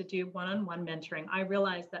 right, to do one-on-one mentoring. I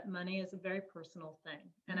realize that money is a very personal thing.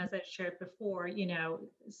 And Mhm. as I shared before,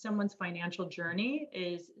 someone's financial journey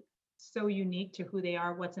is so unique to who they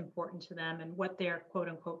are, what's important to them, and what their quote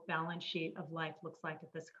unquote balance sheet of life looks like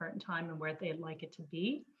at this current time and where they'd like it to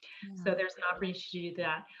be. So Yeah. there's an opportunity to do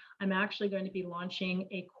that. I'm actually going to be launching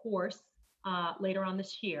a course later on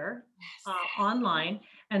this year Yes. online.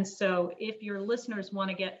 And so if your listeners want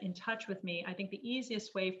to get in touch with me, I think the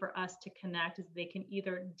easiest way for us to connect is they can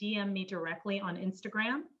either DM me directly on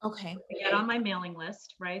Instagram Okay. to get on my mailing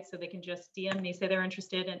list, right? So they can just DM me, say they're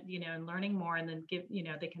interested in learning more, and then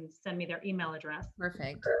they can send me their email address,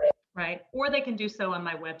 Perfect. right? Or they can do so on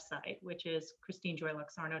my website, which is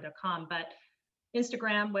christinejoyluxarno.com. But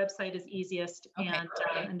Instagram website is easiest, Okay.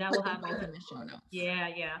 and that will Put them have both in the show notes.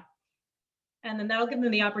 yeah. And then that'll give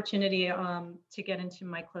them the opportunity to get into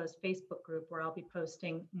my closed Facebook group where I'll be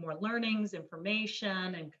posting more learnings,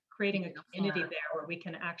 information, and creating a Beautiful. community there where we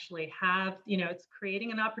can actually have, it's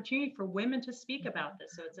creating an opportunity for women to speak about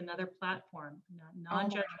this. So it's another platform, Oh,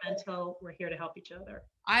 non-judgmental. We're here to help each other.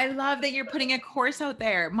 I love that you're putting a course out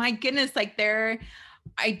there. My goodness, like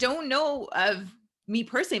I don't know of me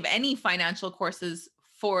personally of any financial courses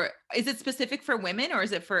is it specific for women or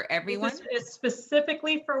is it for everyone? It's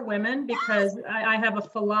specifically for women because I have a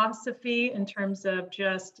philosophy in terms of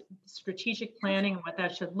just strategic planning and what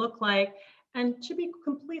that should look like. And to be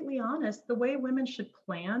completely honest, the way women should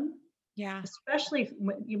plan, Yeah. especially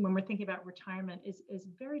when we're thinking about retirement, is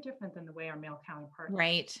very different than the way our male counterparts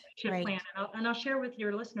Right. should Right. plan. And I'll share with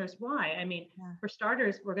your listeners why. I mean, Yeah. for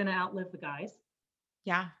starters, we're going to outlive the guys.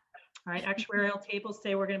 Yeah. All right. Actuarial tables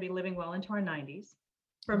say we're going to be living well into our 90s.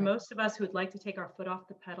 For Right. most of us who would like to take our foot off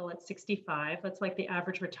the pedal at 65, that's like the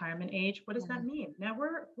average retirement age. What does Yeah. that mean? Now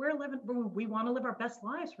we're living, we want to live our best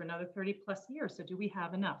lives for another 30 plus years. So do we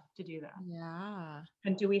have enough to do that? Yeah.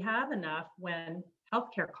 And do we have enough when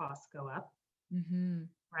healthcare costs go up, Mm-hmm.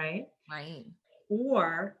 right? Right.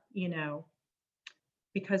 Or,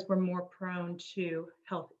 because we're more prone to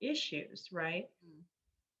health issues, right? Mm.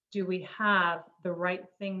 Do we have the right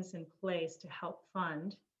things in place to help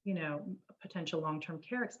fund potential long-term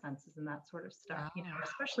care expenses and that sort of stuff, Wow.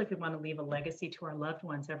 especially if we want to leave a legacy to our loved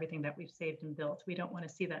ones, everything that we've saved and built. We don't want to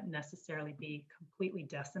see that necessarily be completely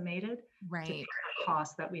decimated to pay Right. for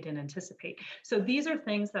costs that we didn't anticipate. So these are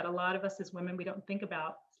things that a lot of us as women, we don't think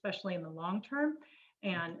about, especially in the long term,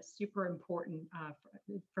 and super important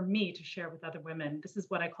for me to share with other women. This is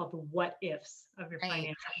what I call the what ifs of your Right.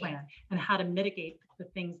 financial plan, and how to mitigate the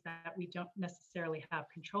things that we don't necessarily have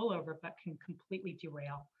control over, but can completely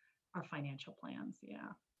derail our financial plans. Yeah.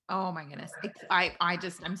 Oh my goodness.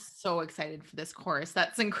 I'm so excited for this course.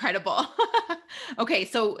 That's incredible. Okay,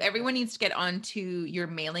 so everyone needs to get onto your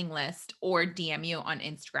mailing list or DM you on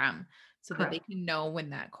Instagram so that they Correct. can know when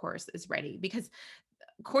that course is ready, because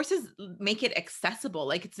courses make it accessible.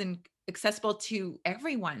 Like accessible to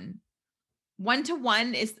everyone. One to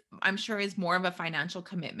one is, I'm sure, is more of a financial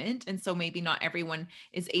commitment, and so maybe not everyone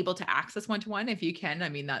is able to access one to one. If you can, I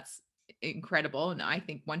mean, that's incredible, and I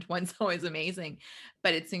think one to one is always amazing.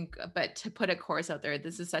 But but to put a course out there,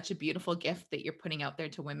 this is such a beautiful gift that you're putting out there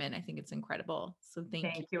to women. I think it's incredible. So thank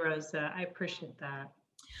you. Thank you, Rosa. I appreciate that.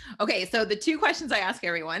 Okay, so the two questions I ask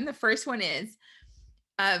everyone. The first one is,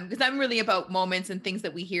 because I'm really about moments and things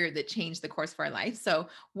that we hear that change the course of our life. So,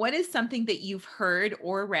 what is something that you've heard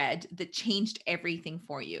or read that changed everything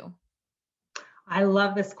for you? I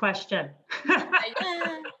love this question.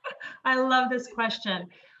 Yeah. I love this question.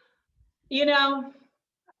 You know,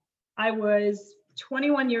 I was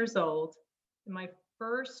 21 years old, my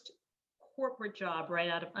first corporate job right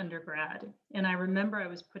out of undergrad. And I remember I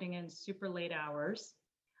was putting in super late hours.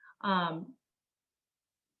 Um,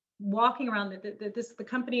 Walking around the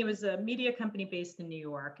company was a media company based in New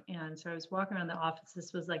York, and so I was walking around the office.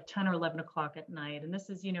 This was like 10 or 11 o'clock at night, and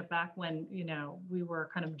this is back when we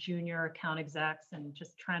were kind of junior account execs and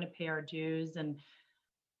just trying to pay our dues.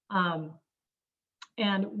 Um,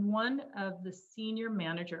 and one of the senior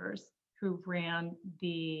managers who ran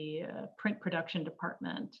the print production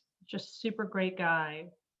department, just super great guy,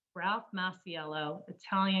 Ralph Masiello,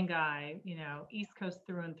 Italian guy, East Coast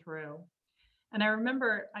through and through. And I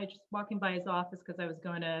remember I just walking by his office because I was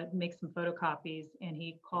going to make some photocopies, and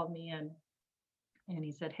he called me in and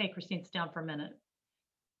he said, "Hey, Christine, sit down for a minute."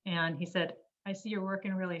 And he said, "I see you're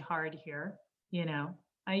working really hard here. You know,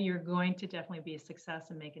 you're going to definitely be a success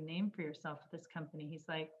and make a name for yourself at this company." He's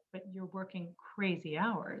like, "But you're working crazy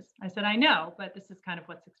hours." I said, "I know, but this is kind of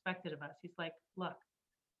what's expected of us." He's like, "Look,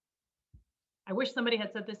 I wish somebody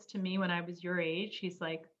had said this to me when I was your age." He's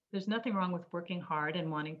like, "There's nothing wrong with working hard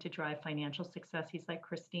and wanting to drive financial success." He's like,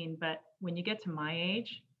 "Christine, but when you get to my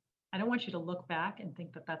age, I don't want you to look back and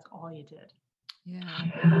think that that's all you did."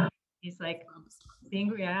 Yeah. He's like,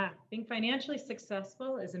 being financially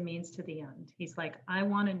successful is a means to the end. He's like, "I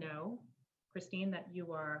want to know, Christine, that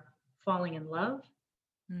you are falling in love,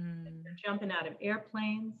 Mm, jumping out of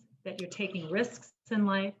airplanes, that you're taking risks in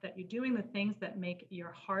life, that you're doing the things that make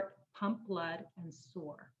your heart pump blood and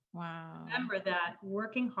soar. wow. Remember that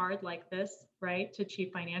working hard like this, right, to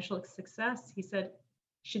achieve financial success," he said,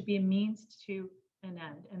 "should be a means to an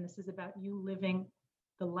end. And this is about you living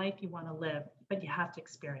the life you want to live, but you have to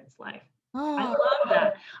experience life." I Oh, love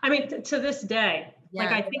that. I mean, to this day,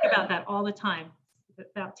 like yeah. I think about that all the time,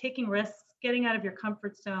 about taking risks, getting out of your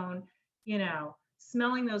comfort zone,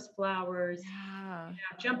 smelling those flowers, Yeah.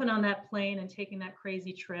 jumping on that plane and taking that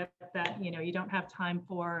crazy trip that you don't have time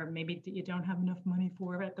for, or maybe you don't have enough money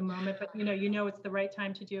for at the moment, but it's the right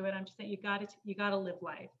time to do it. I'm just saying you got to live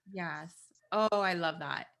life. Yes. Oh, I love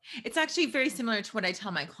that. It's actually very similar to what I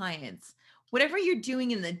tell my clients. Whatever you're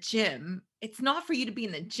doing in the gym, it's not for you to be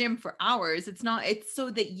in the gym for hours. It's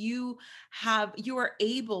so that you are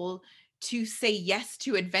able to say yes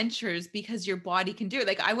to adventures because your body can do it.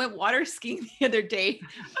 Like I went water skiing the other day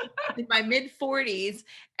in my mid 40s,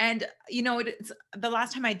 and it's the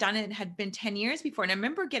last time I'd done it had been 10 years before, and I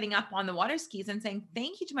remember getting up on the water skis and saying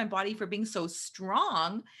thank you to my body for being so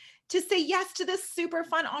strong to say yes to this super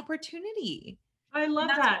fun opportunity. I And love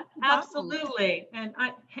that's what that. it's about. Absolutely.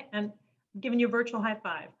 And giving you a virtual high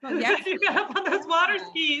five. Oh yes. You got up on those water Yeah.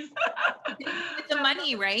 skis. It's the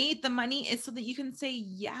money, right? The money is so that you can say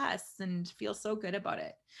yes and feel so good about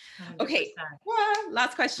it. Okay. 100%.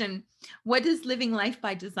 Last question. What does living life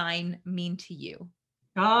by design mean to you?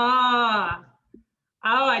 Ah,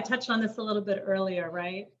 oh, I touched on this a little bit earlier,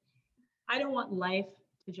 right? I don't want life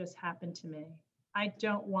to just happen to me. I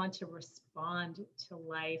don't want to respond to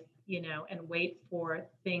life, and wait for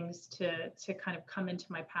things to kind of come into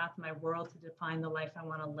my path, my world, to define the life I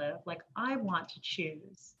want to live. Like I want to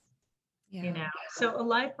choose, you Yeah. know. So a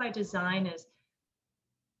life by design is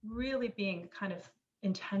really being kind of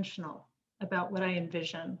intentional about what I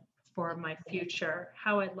envision for my future,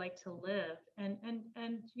 how I'd like to live. And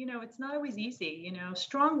it's not always easy.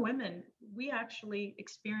 Strong women, we actually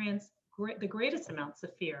experience the greatest amounts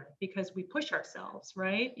of fear because we push ourselves,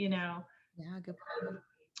 right? Yeah, good.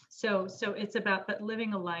 So it's about but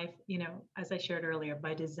living a life, as I shared earlier,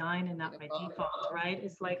 by design and not by default, right?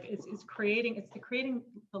 It's creating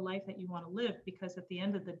the life that you want to live, because at the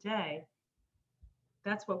end of the day,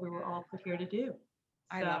 that's what we were all put here to do.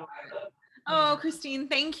 I love it. Oh, Christine,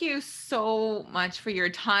 thank you so much for your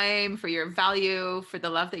time, for your value, for the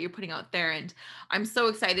love that you're putting out there. And I'm so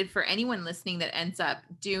excited for anyone listening that ends up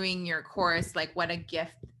doing your course. Like, what a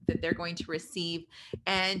gift that they're going to receive.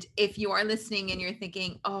 And if you are listening and you're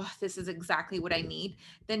thinking, oh, this is exactly what I need,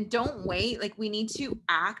 then don't wait. Like, we need to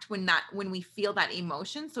act when we feel that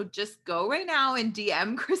emotion. So just go right now and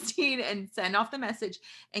DM Christine and send off the message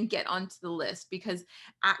and get onto the list, because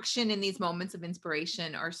action in these moments of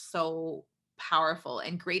inspiration are so powerful,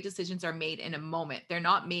 and great decisions are made in a moment. They're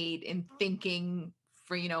not made in thinking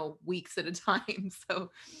for, weeks at a time.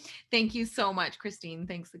 So thank you so much, Christine.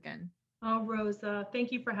 Thanks again. Oh, Rosa,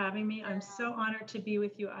 thank you for having me. I'm so honored to be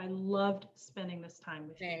with you. I loved spending this time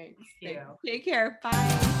with you. Thank you. Take care. Bye.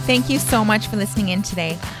 Thank you so much for listening in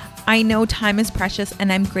today. I know time is precious,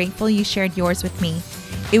 and I'm grateful you shared yours with me.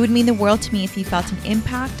 It would mean the world to me if you felt an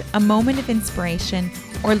impact, a moment of inspiration,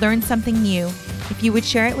 or learned something new, if you would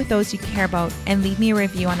share it with those you care about and leave me a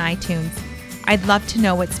review on iTunes. I'd love to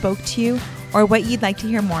know what spoke to you or what you'd like to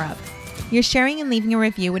hear more of. Your sharing and leaving a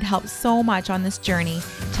review would help so much on this journey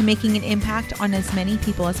to making an impact on as many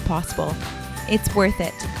people as possible. It's worth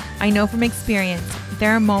it. I know from experience,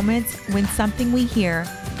 there are moments when something we hear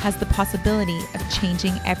has the possibility of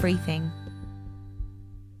changing everything.